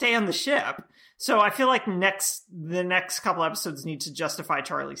them to stay on the ship. So I feel like the next couple episodes need to justify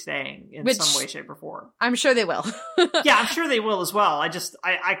Charlie staying in some way, shape, or form. I'm sure they will. Yeah, I'm sure they will as well. I just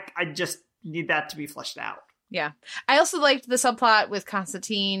need that to be fleshed out. Yeah. I also liked the subplot with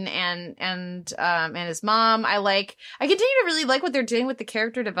Constantine and his mom. I continue to really like what they're doing with the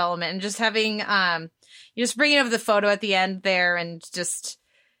character development and just having, just bringing up the photo at the end there and just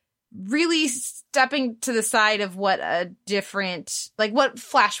really stepping to the side of what a different, like what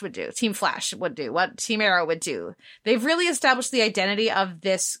Flash would do, Team Flash would do, what Team Arrow would do. They've really established the identity of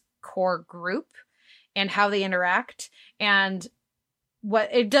this core group and how they interact, and what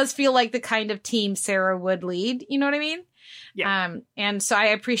it does feel like the kind of team Sarah would lead. You know what I mean? Yeah. And so I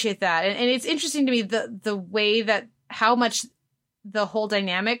appreciate that. And it's interesting to me, the way that how much the whole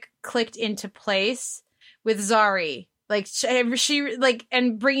dynamic clicked into place with Zari. Like she like,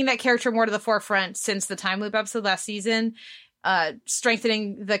 and bringing that character more to the forefront since the time loop episode last season,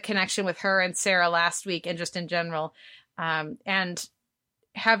 strengthening the connection with her and Sarah last week and just in general. And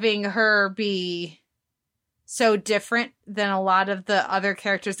having her be so different than a lot of the other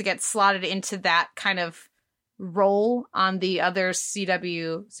characters that get slotted into that kind of role on the other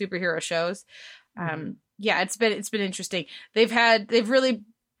CW superhero shows. It's been interesting. They've really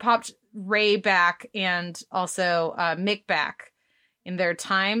popped Ray back and also Mick back in their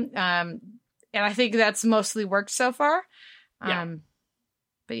time. And I think that's mostly worked so far. But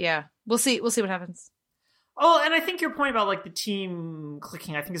yeah, we'll see what happens. Oh, and I think your point about like the team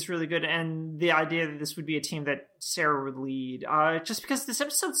clicking, I think is really good. And the idea that this would be a team that Sarah would lead, just because this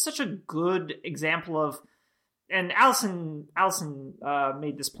episode's such a good example of, and Allison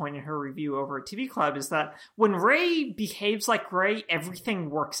made this point in her review over at TV Club, is that when Ray behaves like Ray,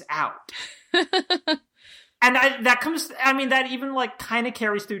 everything works out. And that even like kind of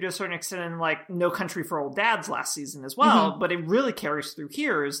carries through to a certain extent in like No Country for Old Dads last season as well. But it really carries through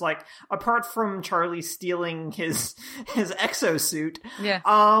here is like, apart from Charlie stealing his exosuit,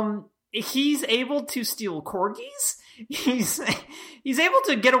 he's able to steal corgis. He's able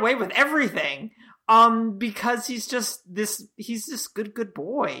to get away with everything. Because he's this good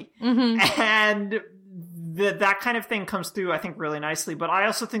boy. And that kind of thing comes through, I think, really nicely. But I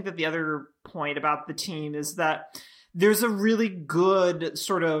also think that the other point about the team is that there's a really good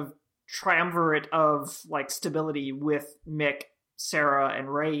sort of triumvirate of like stability with Mick, Sarah,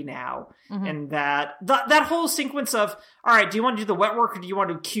 and Ray now. And that whole sequence of, all right, do you want to do the wet work or do you want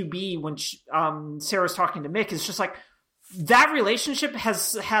to do QB when Sarah's talking to Mick is just like, that relationship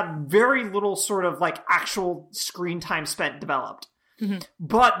has had very little sort of like actual screen time spent developed.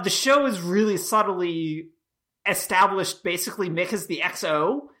 But the show is really subtly established basically Mick as the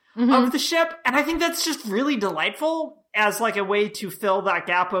XO of the ship. And I think that's just really delightful as like a way to fill that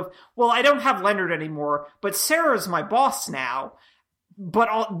gap of, well, I don't have Leonard anymore, but Sarah's my boss now. But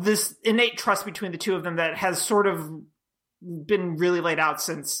all this innate trust between the two of them that has sort of been really laid out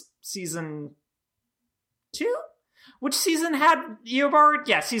since season 2? Which season had Eobard?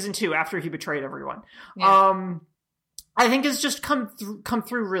 Yeah, season 2, after he betrayed everyone. Yeah. I think has just come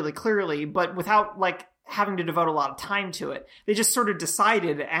through really clearly, but without like having to devote a lot of time to it. They just sort of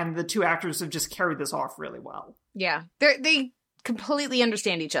decided, and the two actors have just carried this off really well. Yeah, they completely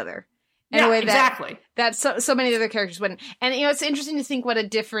understand each other in a way that so many other characters wouldn't. And it's interesting to think what a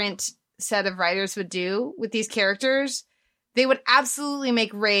different set of writers would do with these characters. They would absolutely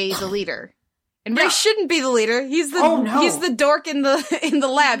make Ray the leader. And Ray shouldn't be the leader. He's the dork in the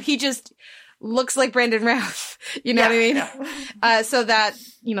lab. He just looks like Brandon Routh. You know what I mean? Yeah. So that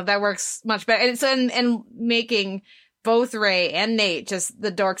that works much better. And so and making both Ray and Nate just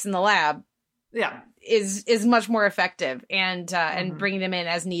the dorks in the lab. Yeah. Is much more effective and bringing them in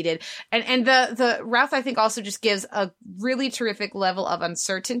as needed. And the Routh I think also just gives a really terrific level of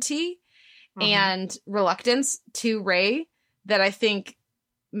uncertainty and reluctance to Ray that I think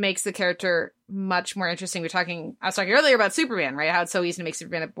makes the character much more interesting. I was talking earlier about Superman, right? How it's so easy to make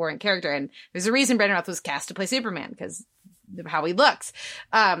Superman a boring character. And there's a reason Brandon Routh was cast to play Superman, because how he looks.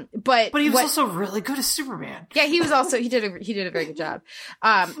 But he was also really good as Superman. Yeah, he did a very good job.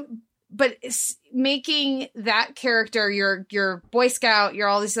 But making that character your Boy Scout, your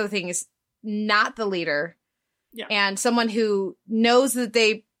all these other things, not the leader, and someone who knows that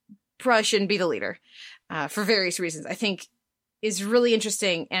they probably shouldn't be the leader for various reasons, I think is really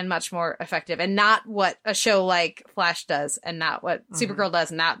interesting and much more effective, and not what a show like Flash does, and not what Supergirl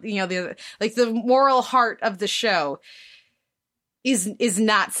does, and not the moral heart of the show is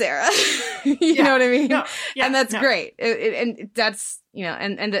not Sarah. You know what I mean? No, and that's great. And that's,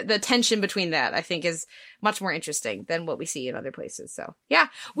 and the tension between that, I think, is much more interesting than what we see in other places. So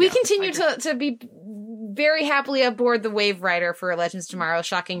we continue to be very happily aboard the Wave Rider for Legends Tomorrow,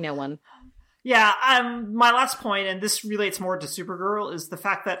 shocking no one. Yeah, my last point, and this relates more to Supergirl, is the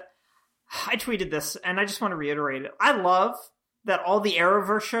fact that I tweeted this, and I just want to reiterate it. I love that all the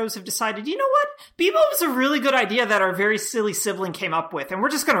Arrowverse shows have decided, you know what? Bebo was a really good idea that our very silly sibling came up with, and we're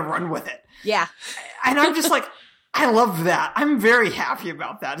just going to run with it. Yeah. And I'm just like, I love that. I'm very happy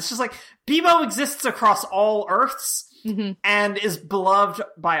about that. It's just like, Bebo exists across all Earths and is beloved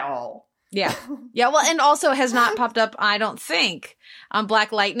by all. Yeah. Yeah, well, and also has not popped up, I don't think, on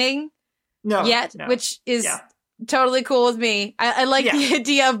Black Lightning. Yet, which is totally cool with me. I like the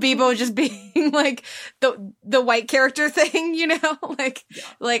idea of Bebo just being like the white character thing,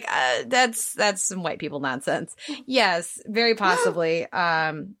 that's some white people nonsense. Yes, very possibly.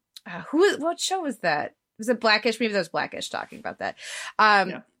 What show was that? Was it Blackish? Maybe that was Blackish talking about that.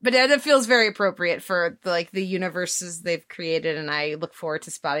 But it feels very appropriate for the universes they've created, and I look forward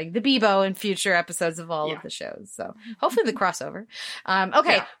to spotting the Bebo in future episodes of all of the shows. So hopefully the crossover.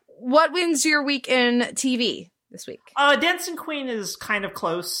 Okay. Yeah. What wins your week in TV this week? Dancing Queen is kind of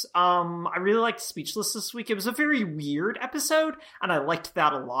close. I really liked Speechless this week. It was a very weird episode, and I liked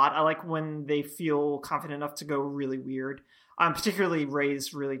that a lot. I like when they feel confident enough to go really weird. Particularly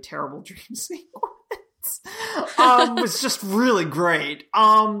Ray's really terrible dream sequence was just really great.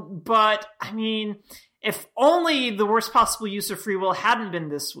 But, I mean, if only the worst possible use of free will hadn't been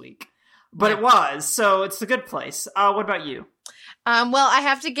this week. But it was, so it's a good place. What about you? Well, I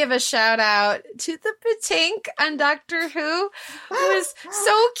have to give a shout out to the Patink on Doctor Who was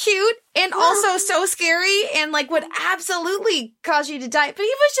so cute and also so scary and would absolutely cause you to die. But he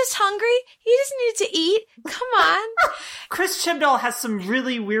was just hungry. He just needed to eat. Come on. Chris Chibnall has some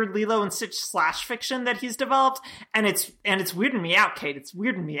really weird Lilo and Stitch slash fiction that he's developed, and it's weirding me out, Kate. It's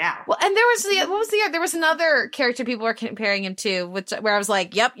weirding me out. Well, and there was another character people were comparing him to, where I was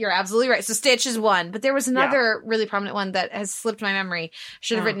like, yep, you're absolutely right. So Stitch is one, but there was another really prominent one that has slipped my memory.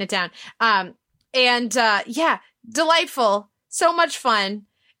 Should have written it down. Delightful. So much fun.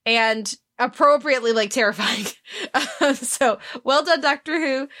 And appropriately terrifying. So well done, Doctor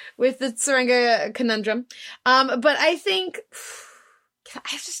Who, with the Tsuranga conundrum. But I think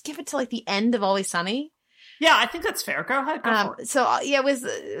I just give it to the end of Always Sunny. Yeah, I think that's fair. Go ahead. Go for it. So it was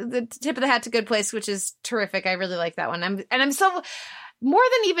the tip of the hat to Good Place, which is terrific. I really like that one. I'm so more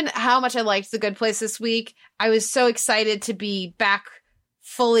than even how much I liked The Good Place this week. I was so excited to be back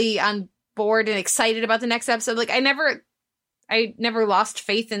fully on board and excited about the next episode. I never lost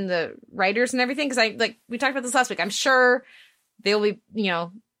faith in the writers and everything, because we talked about this last week. I'm sure they'll be,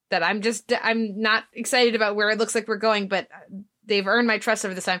 that I'm not excited about where it looks like we're going, but they've earned my trust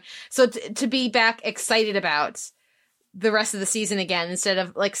over this time. So to be back excited about the rest of the season again, instead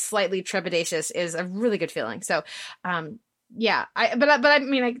of slightly trepidatious, is a really good feeling. So, yeah,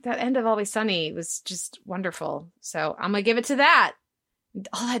 that end of Always Sunny was just wonderful. So I'm gonna give it to that.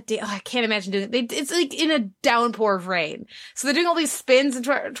 All that day, I can't imagine doing it. It's in a downpour of rain, so they're doing all these spins and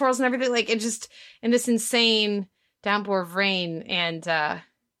twirls and everything, it just in this insane downpour of rain. And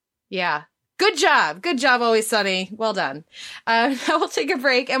good job, Always Sunny. Well done. Now we'll take a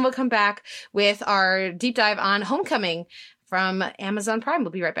break and we'll come back with our deep dive on Homecoming from Amazon Prime.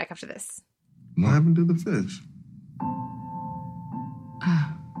 We'll be right back after this. What happened to the fish?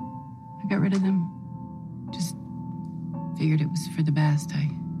 I got rid of them. Just figured it was for the best. I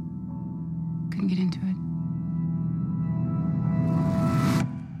couldn't get into it.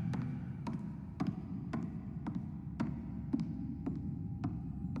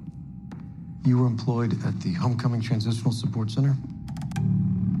 You were employed at the Homecoming Transitional Support Center?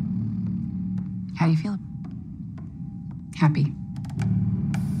 How do you feel? Happy.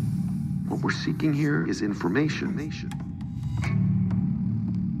 What we're seeking here is information.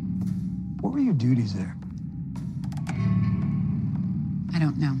 What were your duties there? I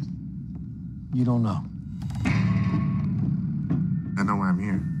don't know. You don't know? I know why I'm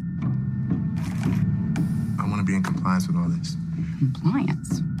here. I want to be in compliance with all this.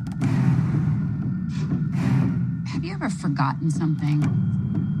 Compliance? Have you ever ever forgotten something?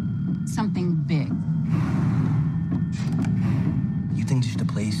 Something big. You think this is the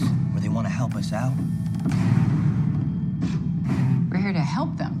place where they want to help us out? We're here to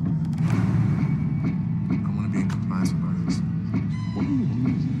help them. I want to be in compliance with others. What do you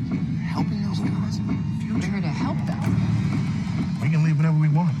mean? Helping those guys in the We're future? here to help them. We can leave whenever we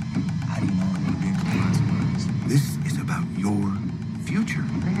want. How do you know? I want to be in compliance with others. This is about your future.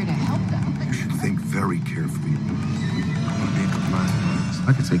 We're here to help them. You should think very carefully. I want to be in compliance with others.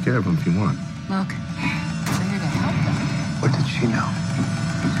 I can take care of them if you want. Look, we're here to help them. What did she know?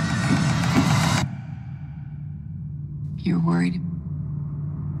 You're worried?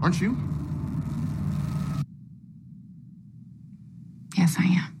 Aren't you? Yes, I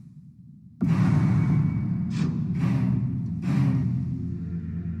am.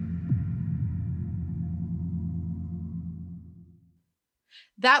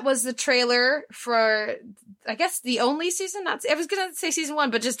 That was the trailer for, I guess, the only season. I was going to say season 1,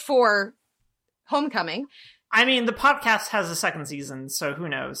 but just for Homecoming. I mean, the podcast has a second season, so who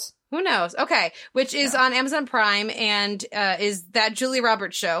knows? Who knows? Okay, which is on Amazon Prime and is that Julia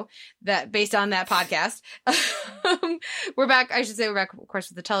Roberts show that based on that podcast. We're back. I should say we're back, of course,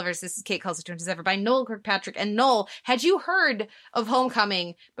 with the Televerse. This is Kate Calls Returns as Ever by Noel Kirkpatrick. And Noel, had you heard of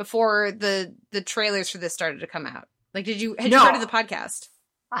Homecoming before the trailers for this started to come out? Like, had you heard of the podcast?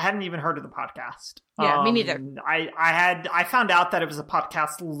 I hadn't even heard of the podcast. Yeah, me neither. I found out that it was a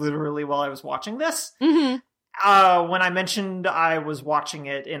podcast literally while I was watching this. Mm-hmm. When I mentioned I was watching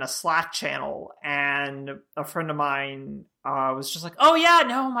it in a Slack channel, and a friend of mine was just like, "Oh yeah,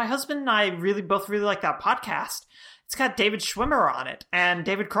 no, my husband and I both really like that podcast. It's got David Schwimmer on it and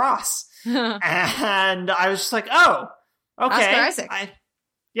David Cross." And I was just like, "Oh, okay." Oscar Isaac.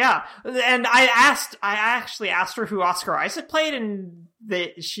 Yeah, and I actually asked her who Oscar Isaac played, and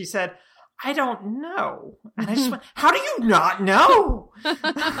she said, "I don't know." And I just went, "How do you not know?"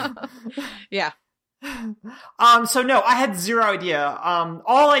 Yeah. So no, I had zero idea.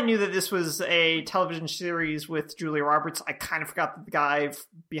 All I knew that this was a television series with Julia Roberts. I kind of forgot that the guy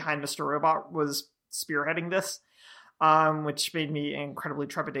behind Mr. Robot was spearheading this, which made me incredibly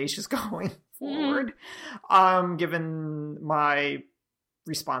trepidatious going forward, given my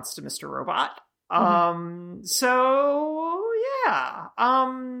response to Mr. Robot. So yeah.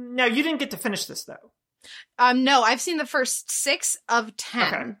 Now you didn't get to finish this though. No, I've seen the first 6 of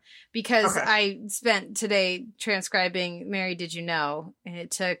 10 because I spent today transcribing Mary Did You Know, and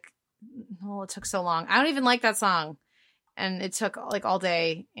it took so long. I don't even like that song, and it took like all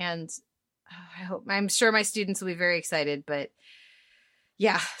day, and I'm sure my students will be very excited, but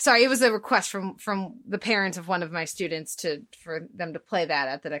yeah, sorry, it was a request from the parents of one of my students for them to play that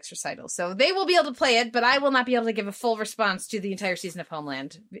at the next recital. So they will be able to play it, but I will not be able to give a full response to the entire season of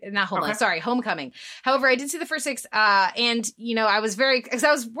Homecoming. However, I did see the first 6, and I was because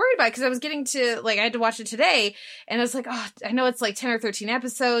I was worried about it because I was getting to I had to watch it today, and I was like, oh, I know it's like 10 or 13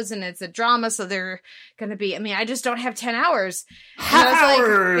 episodes, and it's a drama, so they're going to be. I mean, I just don't have 10 hours.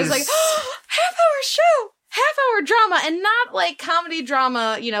 Hours. It was like half-hour show. Half-hour drama, and not like comedy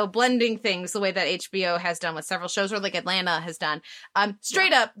drama, blending things the way that HBO has done with several shows, or like Atlanta has done.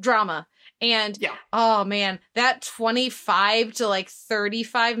 Straight up drama. And oh man, that 25 to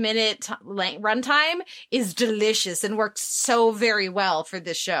 35 minute runtime is delicious and worked so very well for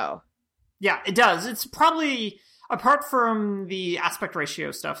this show. Yeah, it does. It's probably, apart from the aspect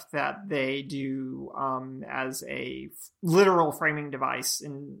ratio stuff that they do as a literal framing device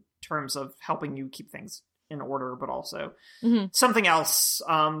in terms of helping you keep things in order, but also something else,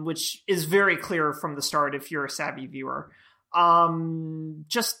 which is very clear from the start if you're a savvy viewer,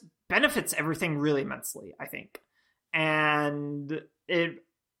 just benefits everything really immensely, I think. And it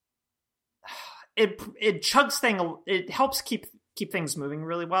chugs it helps keep things moving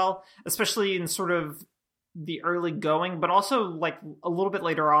really well, especially in sort of the early going, but also like a little bit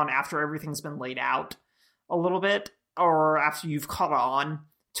later on after everything's been laid out a little bit, or after you've caught on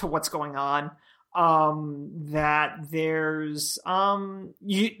to what's going on. That there's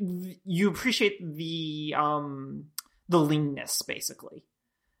you appreciate the leanness basically,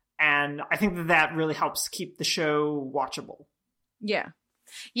 and I think that really helps keep the show watchable. Yeah,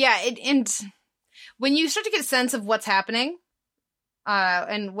 and when you start to get a sense of what's happening,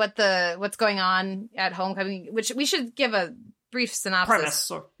 and what's going on at Homecoming, which we should give a brief synopsis.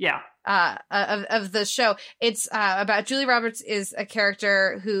 Of the show. It's about Julia Roberts is a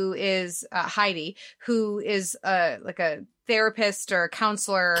character who is Heidi, who is like a therapist or a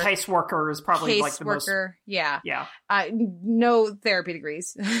counselor. Caseworker is probably like the most. Yeah. No therapy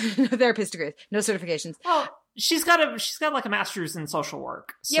degrees, no therapist degrees, no certifications. Well, she's got like a master's in social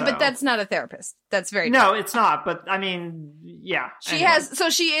work. So. Yeah, but that's not a therapist. That's very no, different. it's not. But I mean, yeah, she anyway. has. So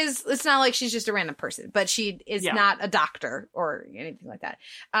she is. It's not like she's just a random person, but she is not a doctor or anything like that.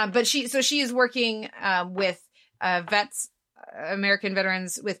 But she is working with vets. American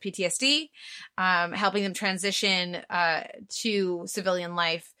veterans with PTSD, helping them transition to civilian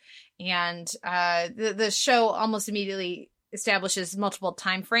life. And the show almost immediately establishes multiple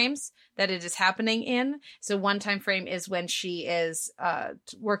time frames that it is happening in. So one time frame is when she is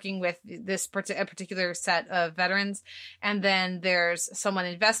working with a particular set of veterans. And then there's someone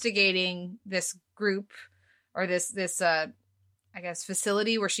investigating this group or this I guess,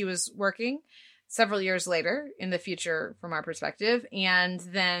 facility where she was working several years later in the future from our perspective. And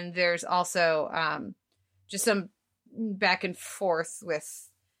then there's also just some back and forth with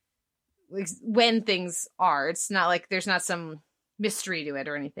when things are. It's not like there's not some mystery to it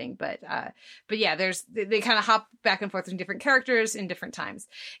or anything, but yeah, they kind of hop back and forth in different characters in different times.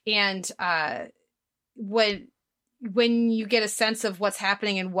 And when you get a sense of what's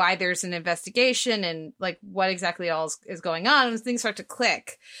happening and why there's an investigation and like what exactly all is going on, and things start to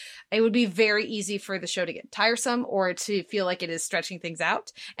click, it would be very easy for the show to get tiresome or to feel like it is stretching things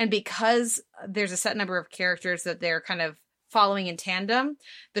out. And because there's a set number of characters that they're kind of following in tandem,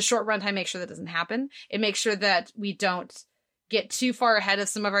 the short runtime makes sure that doesn't happen. It makes sure that we don't get too far ahead of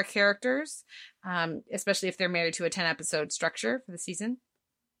some of our characters, especially if they're married to a 10-episode structure for the season.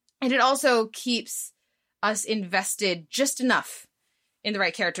 And it also keeps us invested just enough in the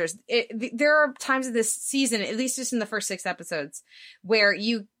right characters. There are times in this season, at least just in the first 6 episodes, where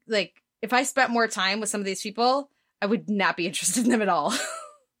you, like, if I spent more time with some of these people, I would not be interested in them at all.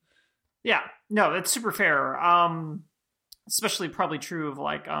 Yeah, no, that's super fair. Especially probably true of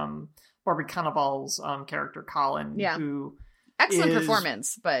like Barbie Cannavale's character Colin, who excellent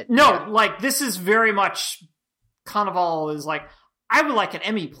performance, but like this is very much Cannavale is like, I would like an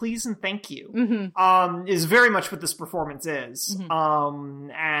Emmy, please and thank you. Mm-hmm. Is very much what this performance is.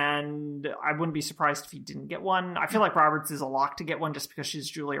 Mm-hmm. And I wouldn't be surprised if he didn't get one. I feel like Roberts is a lock to get one just because she's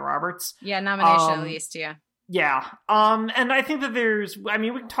Julia Roberts. Yeah, nomination at least, yeah. Yeah. And I think that we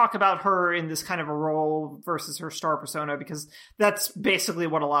can talk about her in this kind of a role versus her star persona, because that's basically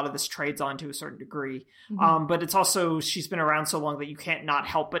what a lot of this trades on to a certain degree. Mm-hmm. But it's also, she's been around so long that you can't not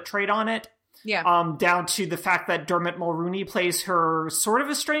help but trade on it. Yeah. Down to the fact that Dermot Mulroney plays her sort of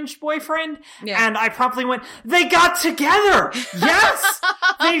estranged boyfriend. Yeah. And I promptly went, they got together! Yes!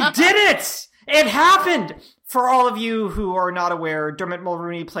 They did it! It happened! For all of you who are not aware, Dermot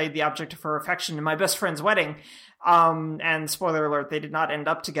Mulroney played the object of her affection in My Best Friend's Wedding. And spoiler alert, they did not end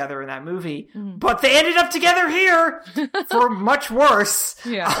up together in that movie. Mm-hmm. But they ended up together here for much worse.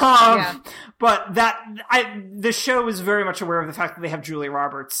 Yeah. But the show is very much aware of the fact that they have Julia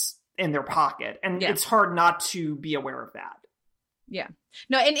Roberts in their pocket. And it's hard not to be aware of that. Yeah.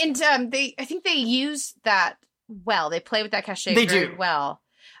 No, and I think they use that well. They play with that cachet very well.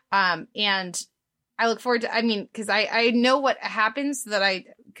 And I look forward to, because I know what happens so that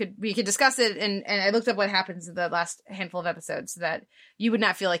we could discuss it. And I looked up what happens in the last handful of episodes so that you would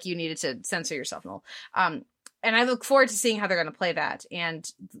not feel like you needed to censor yourself, Noel. And I look forward to seeing how they're going to play that and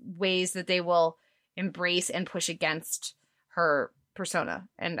ways that they will embrace and push against her persona.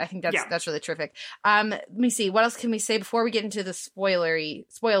 And I think that's really terrific. Let me see. What else can we say before we get into the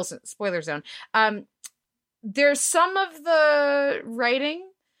spoiler zone? There's some of the writing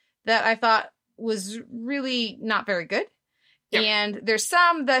that I thought was really not very good. Yep. And there's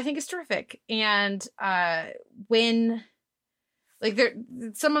some that I think is terrific. And when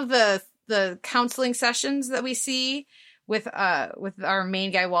some of the counseling sessions that we see with our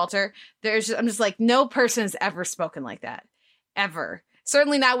main guy Walter, I'm just like, no person has ever spoken like that. Ever.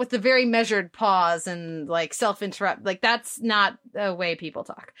 Certainly not with the very measured pause and like self-interrupt. Like that's not the way people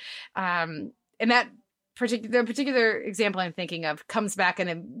talk. And that particular example I'm thinking of comes back in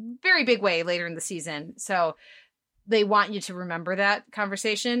a very big way later in the season. So they want you to remember that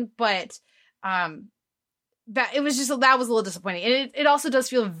conversation, but that was a little disappointing. And it also does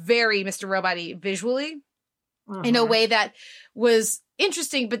feel very Mr. Robot-y visually in a way that was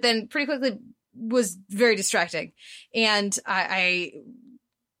interesting, but then pretty quickly was very distracting. And I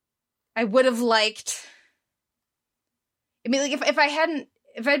would have liked, like if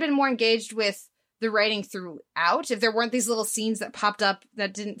I'd been more engaged with the writing throughout, if there weren't these little scenes that popped up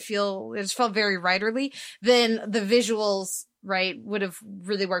that it just felt very writerly, then the visuals, right, would have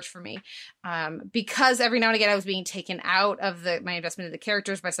really worked for me. Because every now and again I was being taken out of my investment in the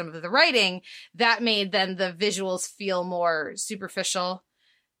characters by some of the writing, that made then the visuals feel more superficial.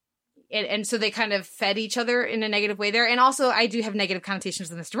 and so they kind of fed each other in a negative way there. And also I do have negative connotations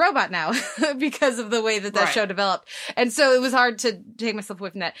with Mr. Robot now because of the way that show developed. And so it was hard to take myself away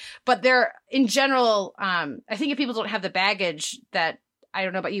from that. But there, in general, I think if people don't have the baggage that, I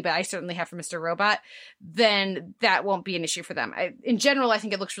don't know about you, but I certainly have for Mr. Robot, then that won't be an issue for them. In general, I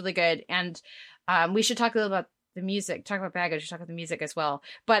think it looks really good. And we should talk a little about the music, talk about baggage, talk about the music as well.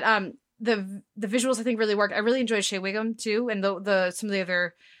 But the visuals, I think, really worked. I really enjoyed Shea Wiggum too, and the some of the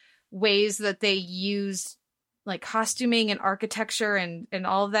other ways that they use like costuming and architecture and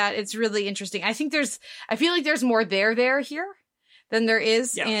all of that. It's really interesting. I feel like there's more here than there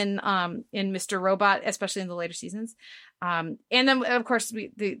is in Mr. Robot, especially in the later seasons. And then of course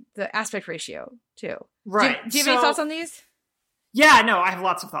the aspect ratio too. Right. Do you have any thoughts on these? Yeah, no, I have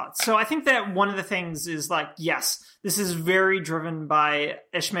lots of thoughts. So I think that one of the things is like, yes, this is very driven by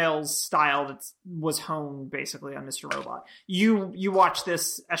Ishmael's style that was honed basically on Mr. Robot. You watch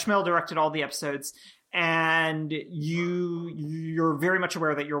this, Ishmael directed all the episodes, and you're very much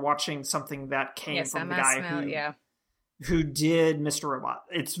aware that you're watching something that came from the guy who did Mr. Robot.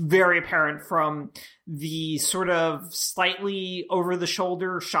 It's very apparent from the sort of slightly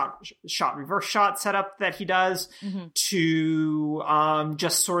over-the-shoulder reverse shot setup that he does to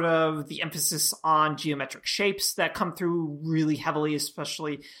just sort of the emphasis on geometric shapes that come through really heavily,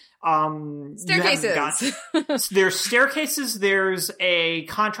 especially staircases. There's staircases. There's a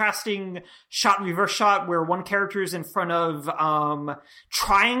contrasting reverse shot where one character is in front of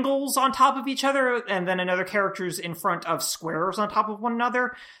triangles on top of each other, and then another character is in front of squares on top of one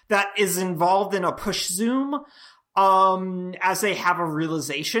another. That is involved in a push zoom as they have a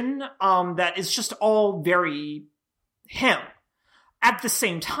realization that is just all very him. At the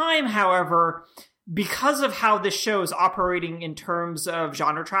same time, however, because of how this show is operating in terms of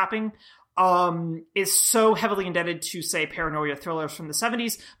genre trapping, is so heavily indebted to, say, paranoia thrillers from the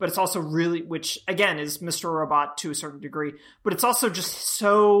 70s, but it's also really, which again is Mr. Robot to a certain degree, but it's also just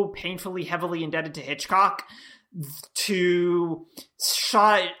so painfully heavily indebted to Hitchcock, to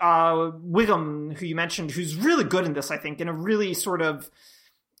Wiggum, who you mentioned, who's really good in this, I think, in a really sort of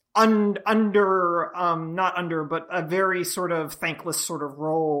not under, but a very sort of thankless sort of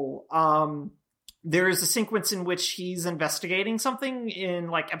role. There is a sequence in which he's investigating something in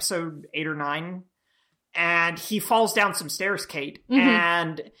like episode 8 or 9, and he falls down some stairs, Kate.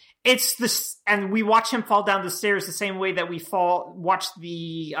 And it's this, and we watch him fall down the stairs the same way that we watch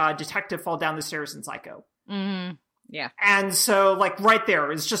the detective fall down the stairs in Psycho. Yeah. And so like right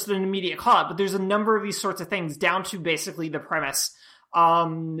there is just an immediate call, but there's a number of these sorts of things down to basically the premise,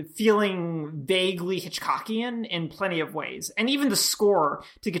 feeling vaguely Hitchcockian in plenty of ways. And even the score,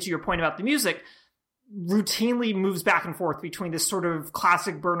 to get to your point about the music, routinely moves back and forth between this sort of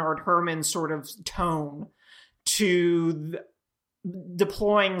classic Bernard Herrmann sort of tone to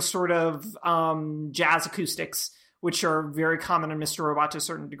deploying sort of jazz acoustics, which are very common in Mr. Robot to a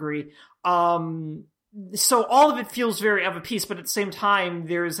certain degree. So all of it feels very of a piece, but at the same time,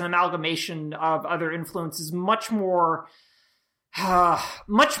 there's an amalgamation of other influences, much more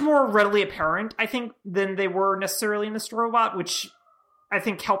readily apparent, I think, than they were necessarily in Mr. Robot, which I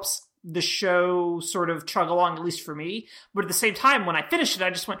think helps the show sort of chug along, at least for me. But at the same time, when I finished it,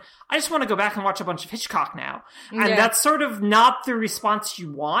 I just want to go back and watch a bunch of Hitchcock now. And that's sort of not the response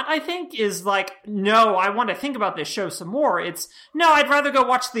you want, I think, is like, no, I want to think about this show some more. It's, no, I'd rather go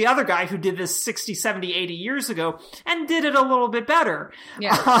watch the other guy who did this 60, 70, 80 years ago and did it a little bit better.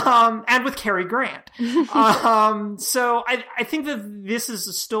 Yeah. And with Cary Grant. So I think that this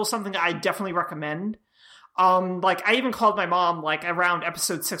is still something I definitely recommend. Like I even called my mom like around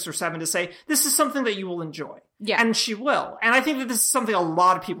episode 6 or 7 to say, this is something that you will enjoy. Yeah. And she will. And I think that this is something a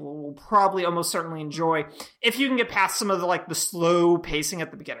lot of people will probably almost certainly enjoy if you can get past some of the slow pacing at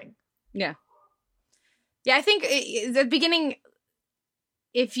the beginning. Yeah. Yeah. I think the beginning,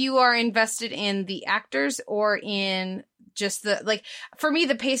 if you are invested in the actors or in just for me,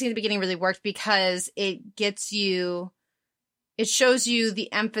 the pacing at the beginning really worked because it shows you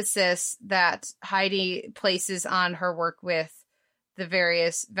the emphasis that Heidi places on her work with the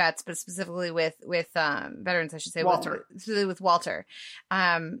various vets, but specifically with veterans, I should say. Walter. With Walter.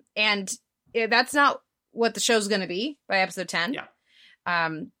 And that's not what the show's going to be by episode 10. Yeah.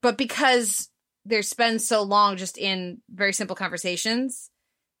 But because they spend so long just in very simple conversations,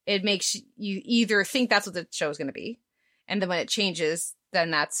 it makes you either think that's what the show is going to be. And then when it changes,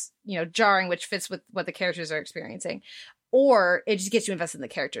 then that's, jarring, which fits with what the characters are experiencing. Or it just gets you invested in the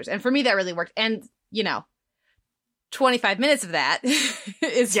characters. And for me, that really worked. And, 25 minutes of that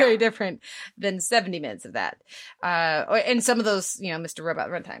is very different than 70 minutes of that. And some of those, Mr. Robot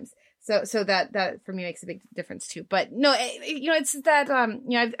runtimes. So that for me makes a big difference too. But no, it's that,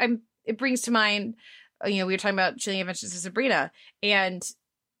 it brings to mind, we were talking about Chilling Adventures of Sabrina, and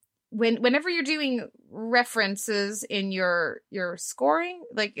whenever you're doing references in your scoring,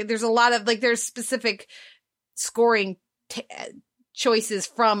 like there's a lot of like there's specific scoring choices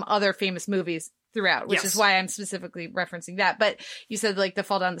from other famous movies throughout, which is why I'm specifically referencing that. But you said like the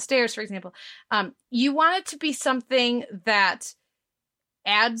Fall Down the Stairs, for example, you want it to be something that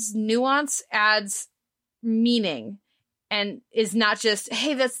adds nuance, adds meaning, and is not just,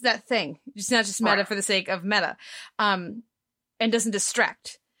 hey, that's that thing. It's not just meta for the sake of meta, and doesn't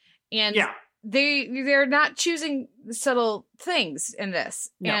distract. And they're not choosing subtle things in this.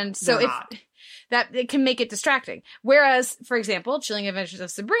 No, and so it can make it distracting. Whereas, for example, Chilling Adventures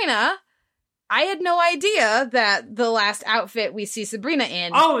of Sabrina, I had no idea that the last outfit we see Sabrina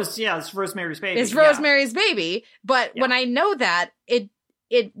in. Oh, it's Rosemary's Baby. It's Rosemary's Baby. But when I know that, it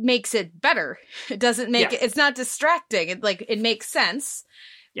makes it better. It doesn't make it, it's not distracting. It makes sense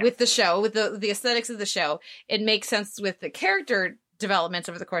with the show, with the aesthetics of the show. It makes sense with the character development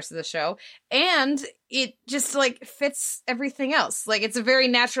over the course of the show. And it just like fits everything else. Like it's a very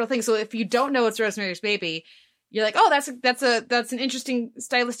natural thing. So if you don't know it's Rosemary's Baby, you're like, oh, that's an interesting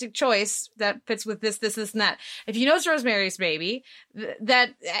stylistic choice that fits with this, and that. If you know it's Rosemary's Baby,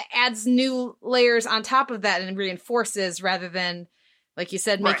 that adds new layers on top of that and reinforces rather than, like you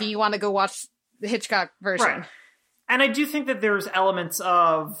said, making you want to go watch the Hitchcock version. Right. And I do think that there's elements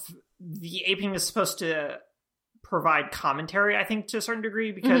of the aping is supposed to provide commentary, I think, to a certain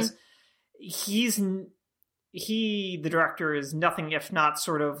degree, because the director is nothing if not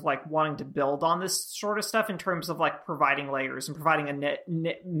sort of like wanting to build on this sort of stuff in terms of like providing layers and providing a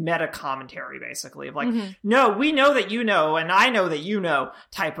meta commentary, basically, of like, no, we know that you know, and I know that you know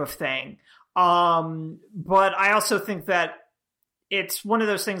type of thing. But I also think that it's one of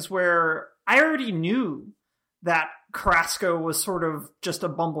those things where I already knew that Carrasco was sort of just a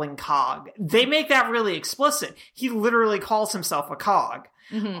bumbling cog. They make that really explicit. He literally calls himself a cog.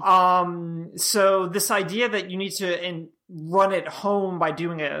 So this idea that you need to run it home by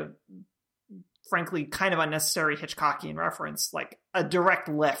doing a, frankly, kind of unnecessary Hitchcockian reference, like a direct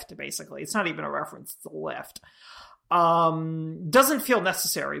lift, basically. It's not even a reference, it's a lift. Doesn't feel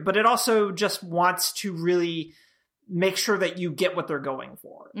necessary, but it also just wants to really make sure that you get what they're going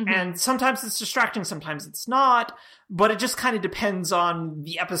for. And sometimes it's distracting, sometimes it's not, but it just kind of depends on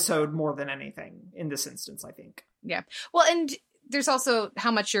the episode more than anything in this instance, I think. Yeah. Well, and there's also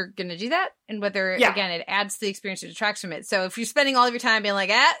how much you're going to do that and whether, again, it adds to the experience or detracts from it. So if you're spending all of your time being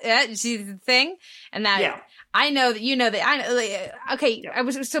like, you see the thing? And that I know that you know that I know. Okay, I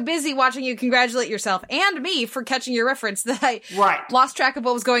was so busy watching you congratulate yourself and me for catching your reference that I lost track of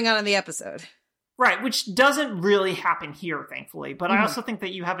what was going on in the episode. Right, which doesn't really happen here, thankfully. But I also think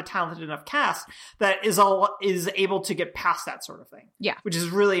that you have a talented enough cast that is able to get past that sort of thing. Yeah. Which is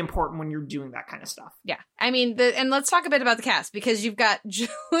really important when you're doing that kind of stuff. Yeah. I mean, and let's talk a bit about the cast, because you've got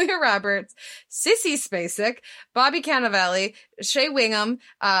Julia Roberts, Sissy Spacek, Bobby Cannavale, Shea Whigham,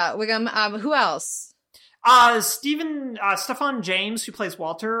 who else? Stefan James, who plays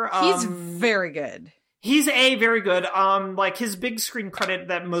Walter. He's very good. He's very good. Like his big screen credit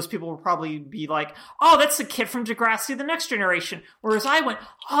that most people will probably be like, oh, that's the kid from Degrassi, The Next Generation. Whereas I went,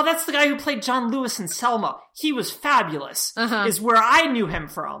 oh, that's the guy who played John Lewis in Selma. He was fabulous, is where I knew him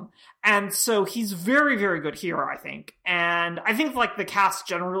from. And so he's very, very good here, I think. And I think like the cast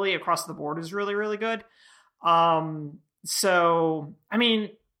generally across the board is really, really good. So, I mean,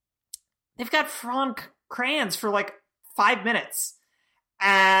 they've got Frank Kranz for like 5 minutes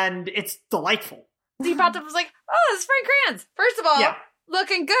and it's delightful. He popped up and was like, oh, it's Frank Kranz. First of all,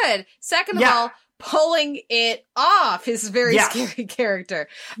 looking good. Second of all, pulling it off, his very scary character.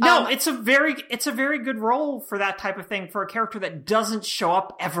 No, it's a very good role for that type of thing, for a character that doesn't show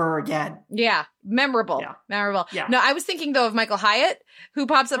up ever again. Yeah. Memorable. Memorable. Yeah. No, I was thinking though of Michael Hyatt, who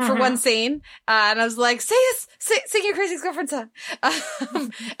pops up for one scene, and I was like, sing your crazy ex-girlfriend song.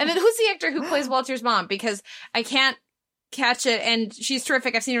 And then who's the actor who plays Walter's mom? Because I can't catch it, and she's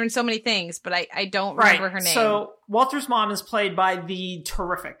terrific. I've seen her in so many things, but I don't remember her name. So Walter's mom is played by the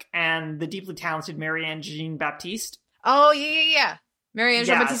terrific and the deeply talented Marianne Jean-Baptiste. Oh, yeah. Marianne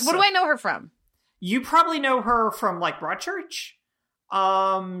Jean-Baptiste. What do I know her from? You probably know her from, like, Broadchurch.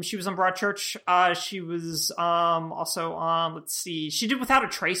 She was on Broadchurch. She was also on, let's see, she did Without a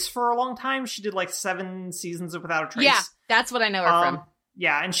Trace for a long time. She did, like, 7 seasons of Without a Trace. Yeah, that's what I know her from.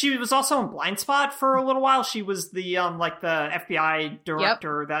 Yeah, and she was also in Blind Spot for a little while. She was the the FBI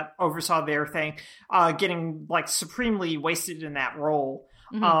director that oversaw their thing, getting like supremely wasted in that role.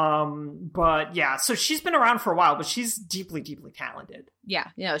 But yeah, so she's been around for a while, but she's deeply, deeply talented.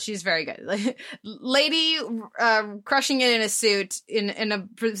 Yeah, she's very good. Lady crushing it in a suit in a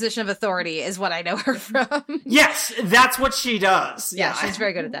position of authority is what I know her from. Yes, that's what she does. Yeah, she's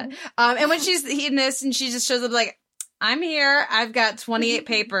very good at that. And when she's in this and she just shows up like, I'm here, I've got 28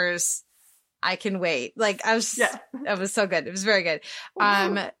 papers, I can wait. Like, that was so good. It was very good.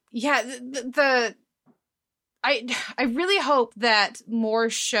 I really hope that more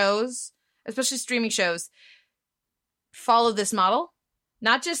shows, especially streaming shows, follow this model.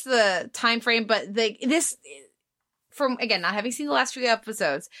 Not just the time frame, but from, again, not having seen the last few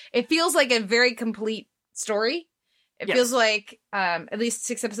episodes, it feels like a very complete story. It feels like at least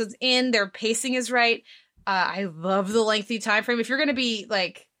 6 episodes in, their pacing is right. I love the lengthy time frame. If you're going to be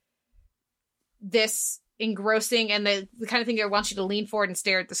like this engrossing and the kind of thing that wants you to lean forward and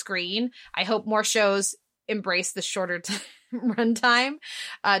stare at the screen, I hope more shows embrace the shorter runtime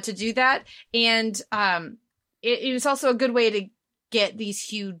to do that. And it's also a good way to get these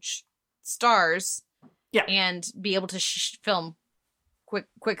huge stars and be able to film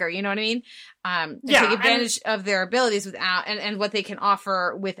quicker, you know what I mean? Take advantage of their abilities without and what they can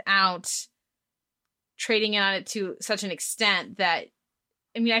offer without trading in on it to such an extent that,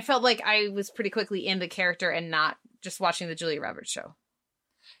 I mean, I felt like I was pretty quickly in the character and not just watching the Julia Roberts show.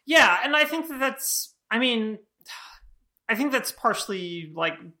 Yeah, and I think that's partially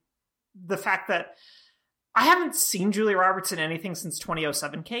like the fact that I haven't seen Julia Roberts in anything since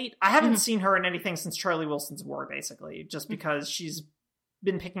 2007, Kate. I haven't seen her in anything since Charlie Wilson's War, basically, just because she's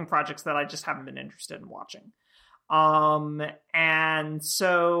been picking projects that I just haven't been interested in watching. And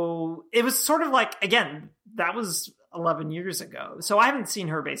so it was sort of like, again, that was 11 years ago. So I haven't seen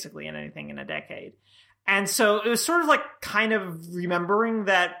her basically in anything in a decade. And so it was sort of like kind of remembering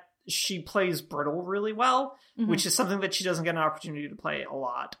that she plays brittle really well, which is something that she doesn't get an opportunity to play a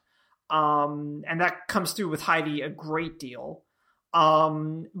lot. And that comes through with Heidi a great deal.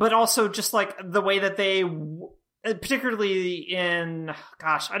 But also just like the way that they, particularly in,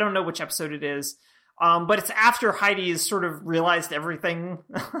 gosh, I don't know which episode it is, but it's after Heidi has sort of realized everything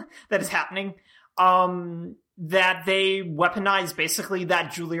that is happening, that they weaponize basically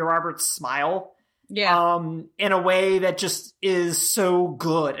that Julia Roberts smile. Yeah. In a way that just is so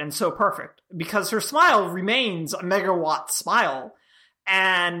good and so perfect, because her smile remains a megawatt smile.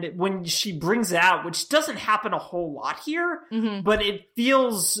 And when she brings it out, which doesn't happen a whole lot here, but it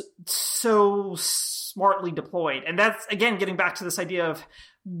feels so smartly deployed. And that's, again, getting back to this idea of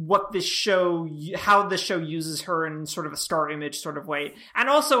what this show, how this show uses her in sort of a star image sort of way. And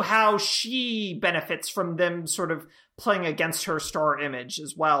also how she benefits from them sort of playing against her star image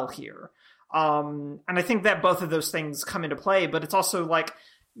as well here. And I think that both of those things come into play, but it's also like,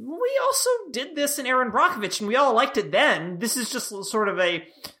 we also did this in Erin Brockovich and we all liked it then. This is just sort of a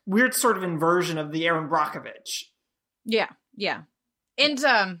weird sort of inversion of the Erin Brockovich. Yeah. And,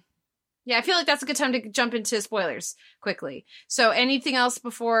 I feel like that's a good time to jump into spoilers quickly. So anything else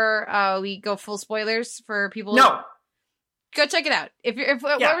before we go full spoilers for people? No. Go check it out. If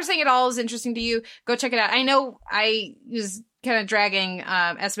what we're saying at all is interesting to you, go check it out. I know I was kind of dragging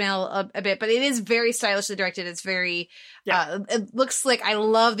Esmail a bit, but it is very stylishly directed. It's very, it looks slick. I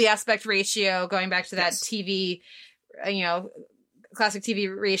love the aspect ratio, going back to that TV, classic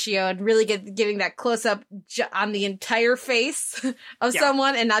TV ratio, and really getting that close up on the entire face of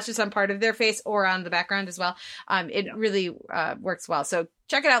someone and not just on part of their face or on the background as well. It really works well. So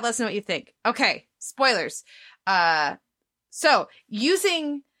check it out. Let us know what you think. Okay. Spoilers. So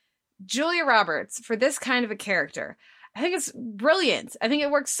using Julia Roberts for this kind of a character, I think it's brilliant. I think it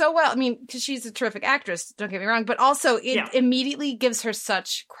works so well. I mean, because she's a terrific actress, don't get me wrong, but also it immediately gives her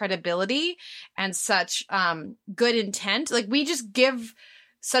such credibility and such good intent. Like, we just give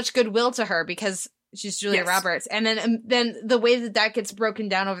such goodwill to her because she's Julia Roberts. And then the way that gets broken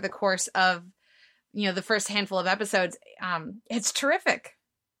down over the course of, the first handful of episodes, it's terrific.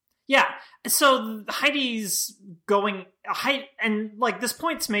 Yeah. So Heidi's going, and like this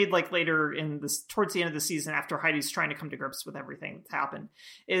point's made like later in this, towards the end of the season, after Heidi's trying to come to grips with everything that's happened,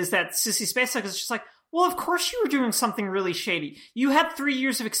 is that Sissy Spacek is just like, well, of course you were doing something really shady. You had 3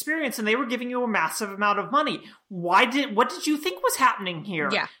 years of experience and they were giving you a massive amount of money. What did you think was happening here?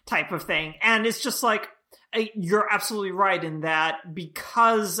 Yeah. Type of thing. And it's just like, you're absolutely right in that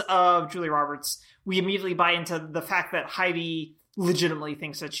because of Julia Roberts, we immediately buy into the fact that Heidi legitimately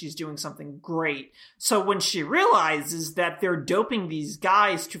thinks that she's doing something great. So when she realizes that they're doping these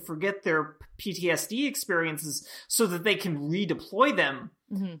guys to forget their PTSD experiences so that they can redeploy them,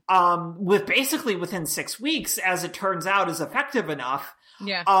 with basically within 6 weeks, as it turns out, is effective enough.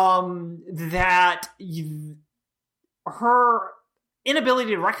 Yeah. That her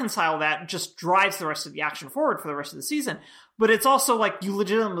inability to reconcile that just drives the rest of the action forward for the rest of the season. But it's also like you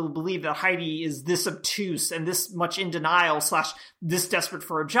legitimately believe that Heidi is this obtuse and this much in denial / this desperate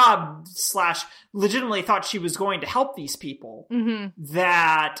for a job / legitimately thought she was going to help these people,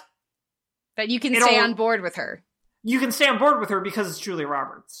 that you can stay on board with her. You can stay on board with her because it's Julia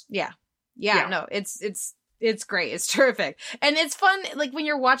Roberts. Yeah. No, it's great. It's terrific. And it's fun, like, when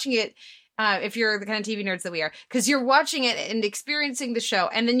you're watching it, if you're the kind of TV nerds that we are, because you're watching it and experiencing the show,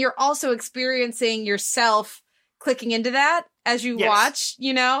 and then you're also experiencing yourself clicking into that as you watch,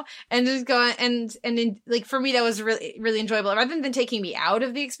 you know, and just going, and like, for me, that was really, really enjoyable. Rather than taking me out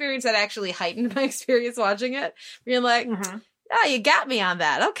of the experience, that actually heightened my experience watching it. Being like, oh, you got me on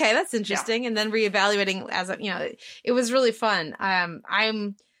that. Okay, that's interesting. Yeah. And then reevaluating as, you know, it was really fun.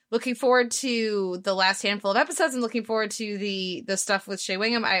 I'm looking forward to the last handful of episodes and looking forward to the stuff with Shea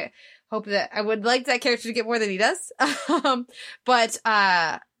Wingham. I hope that I would like that character to get more than he does. But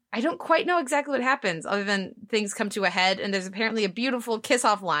I don't quite know exactly what happens other than things come to a head. And there's apparently a beautiful kiss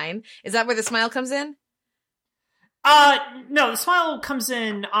off line. Is that where the smile comes in? No, the smile comes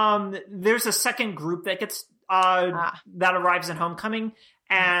in. There's a second group that gets, that arrives in Homecoming,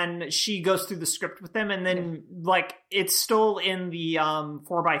 and she goes through the script with them, and then like it's still in the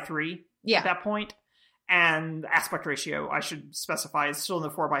 4x3 at that point, and the aspect ratio, I should specify, is still in the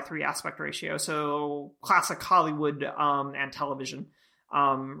 4x3 aspect ratio, so classic Hollywood and television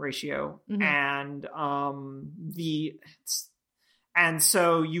ratio, and and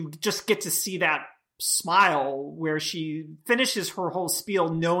so you just get to see that smile where she finishes her whole spiel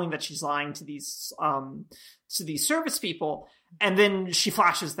knowing that she's lying to these service people, and then she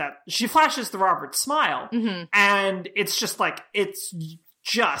flashes the Robert smile, and it's just like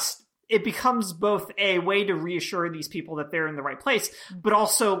it becomes both a way to reassure these people that they're in the right place, but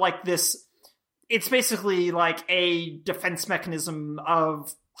also like this, it's basically like a defense mechanism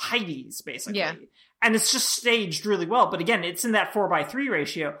of Heidi's, basically. Yeah. And it's just staged really well. But again, it's in that 4x3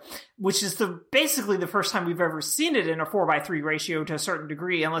 ratio, which is basically the first time we've ever seen it in a 4x3 ratio to a certain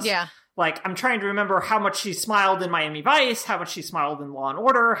degree. Unless, like, I'm trying to remember how much she smiled in Miami Vice, how much she smiled in Law and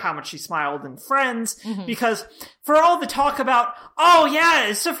Order, how much she smiled in Friends. Because for all the talk about, oh yeah,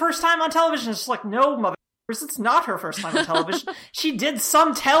 it's the first time on television, it's like, no, mother, it's not her first time on television. She did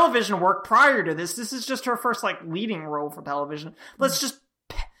some television work prior to this. This is just her first, like, leading role for television. Let's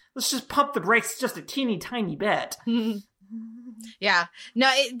just pump the brakes just a teeny tiny bit. Yeah. No,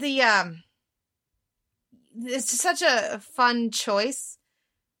 it's such a fun choice.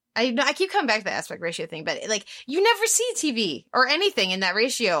 I keep coming back to the aspect ratio thing, but like, you never see TV or anything in that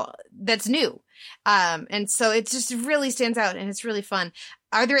ratio that's new. And so it just really stands out, and it's really fun.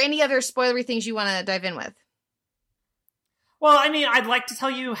 Are there any other spoilery things you want to dive in with? Well, I mean, I'd like to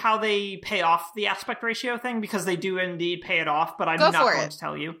tell you how they pay off the aspect ratio thing, because they do indeed pay it off, but I'm not going to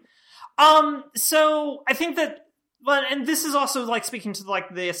tell you. So I think that, and this is also like speaking to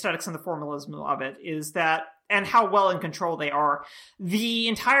like the aesthetics and the formalism of it, is that, and how well in control they are. The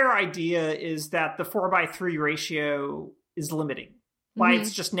entire idea is that the 4x3 ratio is limiting by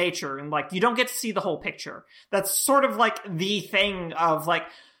its just nature, and like, you don't get to see the whole picture. That's sort of like the thing of like,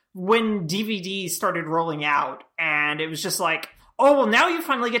 when DVDs started rolling out, and it was just like, oh, well, now you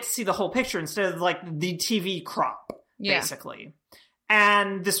finally get to see the whole picture instead of like the TV crop, basically.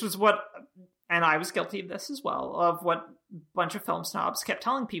 And this was and I was guilty of this as well, of what a bunch of film snobs kept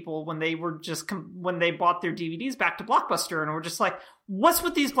telling people when they were when they bought their DVDs back to Blockbuster, and were just like, what's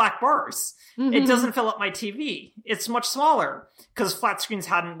with these black bars? It doesn't fill up my TV. It's much smaller, because flat screens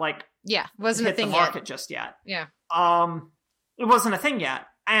hadn't wasn't hit a thing the market yet. Just yet. Yeah. It wasn't a thing yet.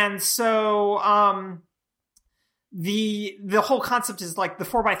 And so the whole concept is like the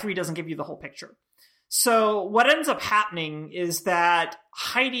 4x3 doesn't give you the whole picture. So what ends up happening is that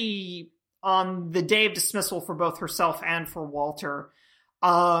Heidi, on the day of dismissal for both herself and for Walter,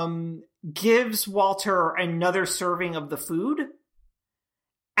 gives Walter another serving of the food,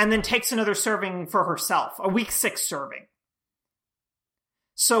 and then takes another serving for herself, a week 6 serving.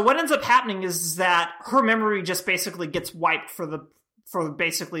 So what ends up happening is that her memory just basically gets wiped for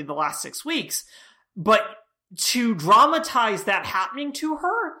basically the last 6 weeks. But to dramatize that happening to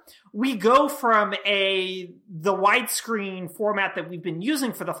her, we go from the widescreen format that we've been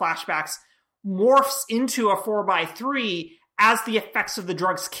using for the flashbacks morphs into a 4x3 as the effects of the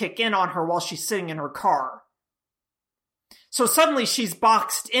drugs kick in on her while she's sitting in her car. So suddenly she's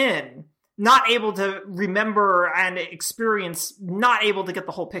boxed in, not able to remember and experience, not able to get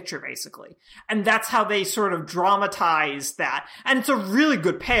the whole picture, basically. And that's how they sort of dramatize that. And it's a really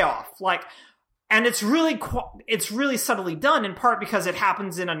good payoff. And it's really subtly done, in part because it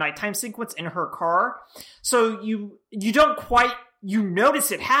happens in a nighttime sequence in her car. So you don't quite you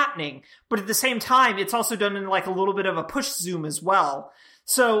notice it happening, but at the same time, it's also done in like a little bit of a push zoom as well.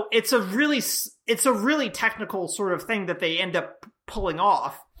 So it's a really technical sort of thing that they end up pulling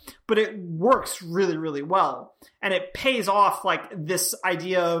off, but it works really, really well. And it pays off like this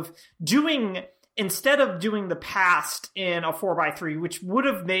idea of instead of doing the past in a 4x3, which would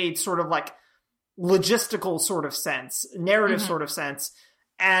have made sort of like logistical sort of sense, narrative sort of sense,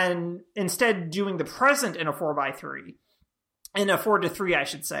 and instead doing the present in a 4x3, in a 4-3, I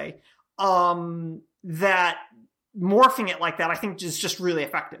should say, that morphing it like that, I think is just really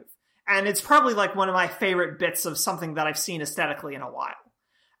effective. And it's probably like one of my favorite bits of something that I've seen aesthetically in a while.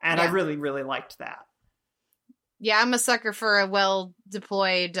 And I really, really liked that. Yeah, I'm a sucker for a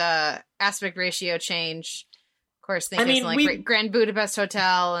well-deployed aspect ratio change. Of course, thinking like Grand Budapest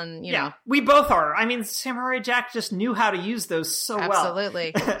Hotel and, you know. We both are. I mean, Samurai Jack just knew how to use those so well.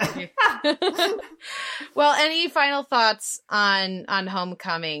 Absolutely. Well, any final thoughts on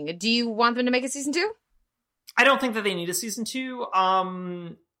Homecoming? Do you want them to make a season 2? I don't think that they need a season 2.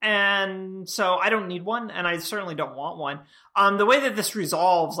 And so I don't need one, and I certainly don't want one. The way that this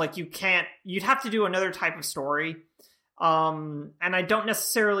resolves, like you'd have to do another type of story. And I don't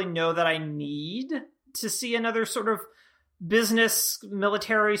necessarily know that I need to see another sort of business,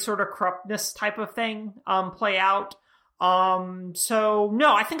 military sort of corruptness type of thing, play out. So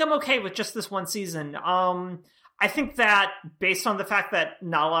no, I think I'm okay with just this one season. I think that based on the fact that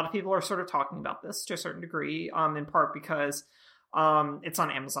not a lot of people are sort of talking about this to a certain degree, in part because it's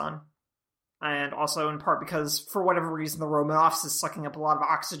on Amazon, and also in part because for whatever reason the Romanoffs is sucking up a lot of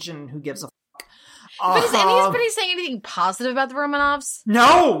oxygen. Who gives a fuck? But is anybody saying anything positive about the Romanoffs?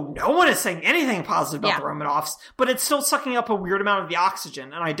 No one is saying anything positive about the Romanoffs, but it's still sucking up a weird amount of the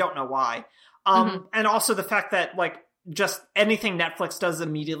oxygen, and I don't know why. And also the fact that like just anything Netflix does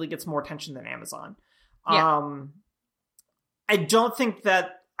immediately gets more attention than Amazon. I think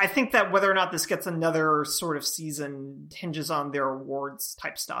that whether or not this gets another sort of season hinges on their awards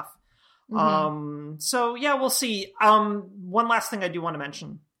type stuff. So yeah, we'll see. One last thing I do want to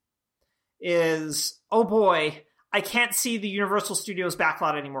mention is, oh boy, I can't see the Universal Studios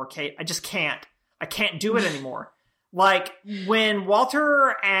backlot anymore, Kate. I just can't. I can't do it anymore. Like, when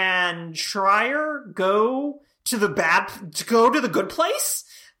Walter and Schreier go to the good place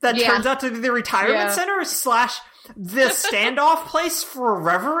that turns out to be the retirement center / the standoff place for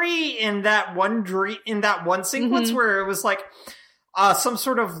Reverie in that one sequence where it was like some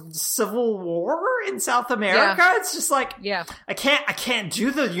sort of civil war in South America. It's just like, I can't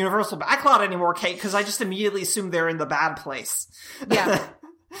do the Universal backlot anymore, Kate, because I just immediately assume they're in the bad place. Yeah.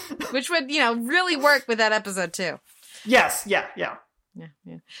 Which would, really work with that episode too. Yes. Yeah.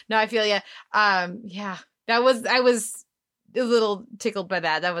 No, I feel I was a little tickled by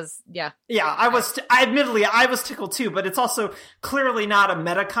that. That was, yeah, I was tickled too, but it's also clearly not a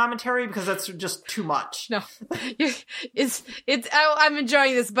meta commentary because that's just too much. No, I'm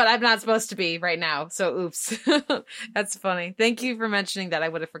enjoying this, but I'm not supposed to be right now. So oops. That's funny. Thank you for mentioning that. I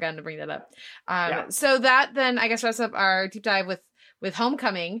would have forgotten to bring that up. So that then I guess wraps up our deep dive with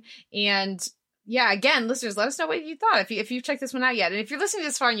Homecoming. And yeah, again, listeners, let us know what you thought. If you've checked this one out yet, and if you're listening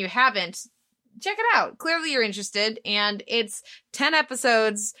this far and you haven't, check it out. Clearly you're interested, and it's 10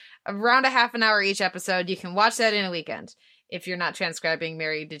 episodes, around a half an hour each episode. You can watch that in a weekend. If you're not transcribing,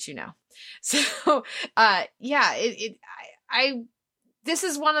 Mary, did you know? So, this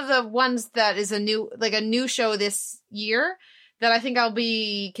is one of the ones that is a new show this year that I think I'll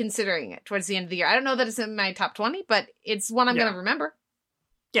be considering it towards the end of the year. I don't know that it's in my top 20, but it's one I'm going to remember.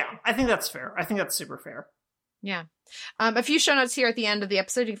 Yeah, I think that's fair. I think that's super fair. Yeah. A few show notes here at the end of the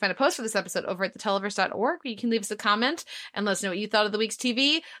episode. You can find a post for this episode over at theteleverse.org, where you can leave us a comment and let us know what you thought of the week's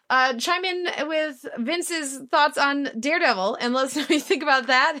TV. Chime in with Vince's thoughts on Daredevil and let us know what you think about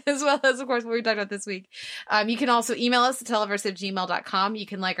that, as well as, of course, what we talked about this week. You can also email us at theteleverse@gmail.com. You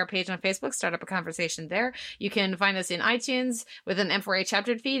can like our page on Facebook, start up a conversation there. You can find us in iTunes with an M4A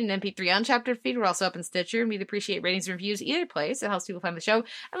chaptered feed and MP3 unchaptered feed. We're also up in Stitcher, and we'd appreciate ratings and reviews either place. It helps people find the show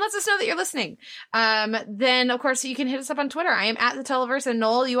and lets us know that you're listening. Then, of course, you can hit us up on Twitter. I am at the Televerse, and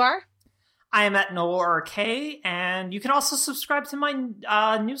Noel, you are? I am at Noel RK, and you can also subscribe to my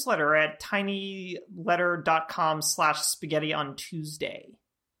newsletter at tinyletter.com/spaghetti on Tuesday.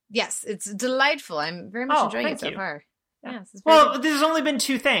 Yes, it's delightful. I'm very much enjoying it so far. Yeah. Yes, well, there's only been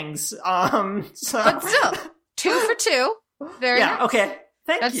 2 things. But still, 2 for 2. Very nice. Okay.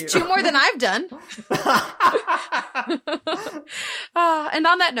 Thank you. That's 2 more than I've done. And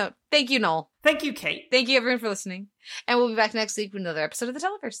on that note, thank you, Noel. Thank you, Kate. Thank you, everyone, for listening. And we'll be back next week with another episode of The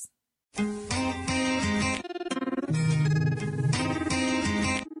Televerse.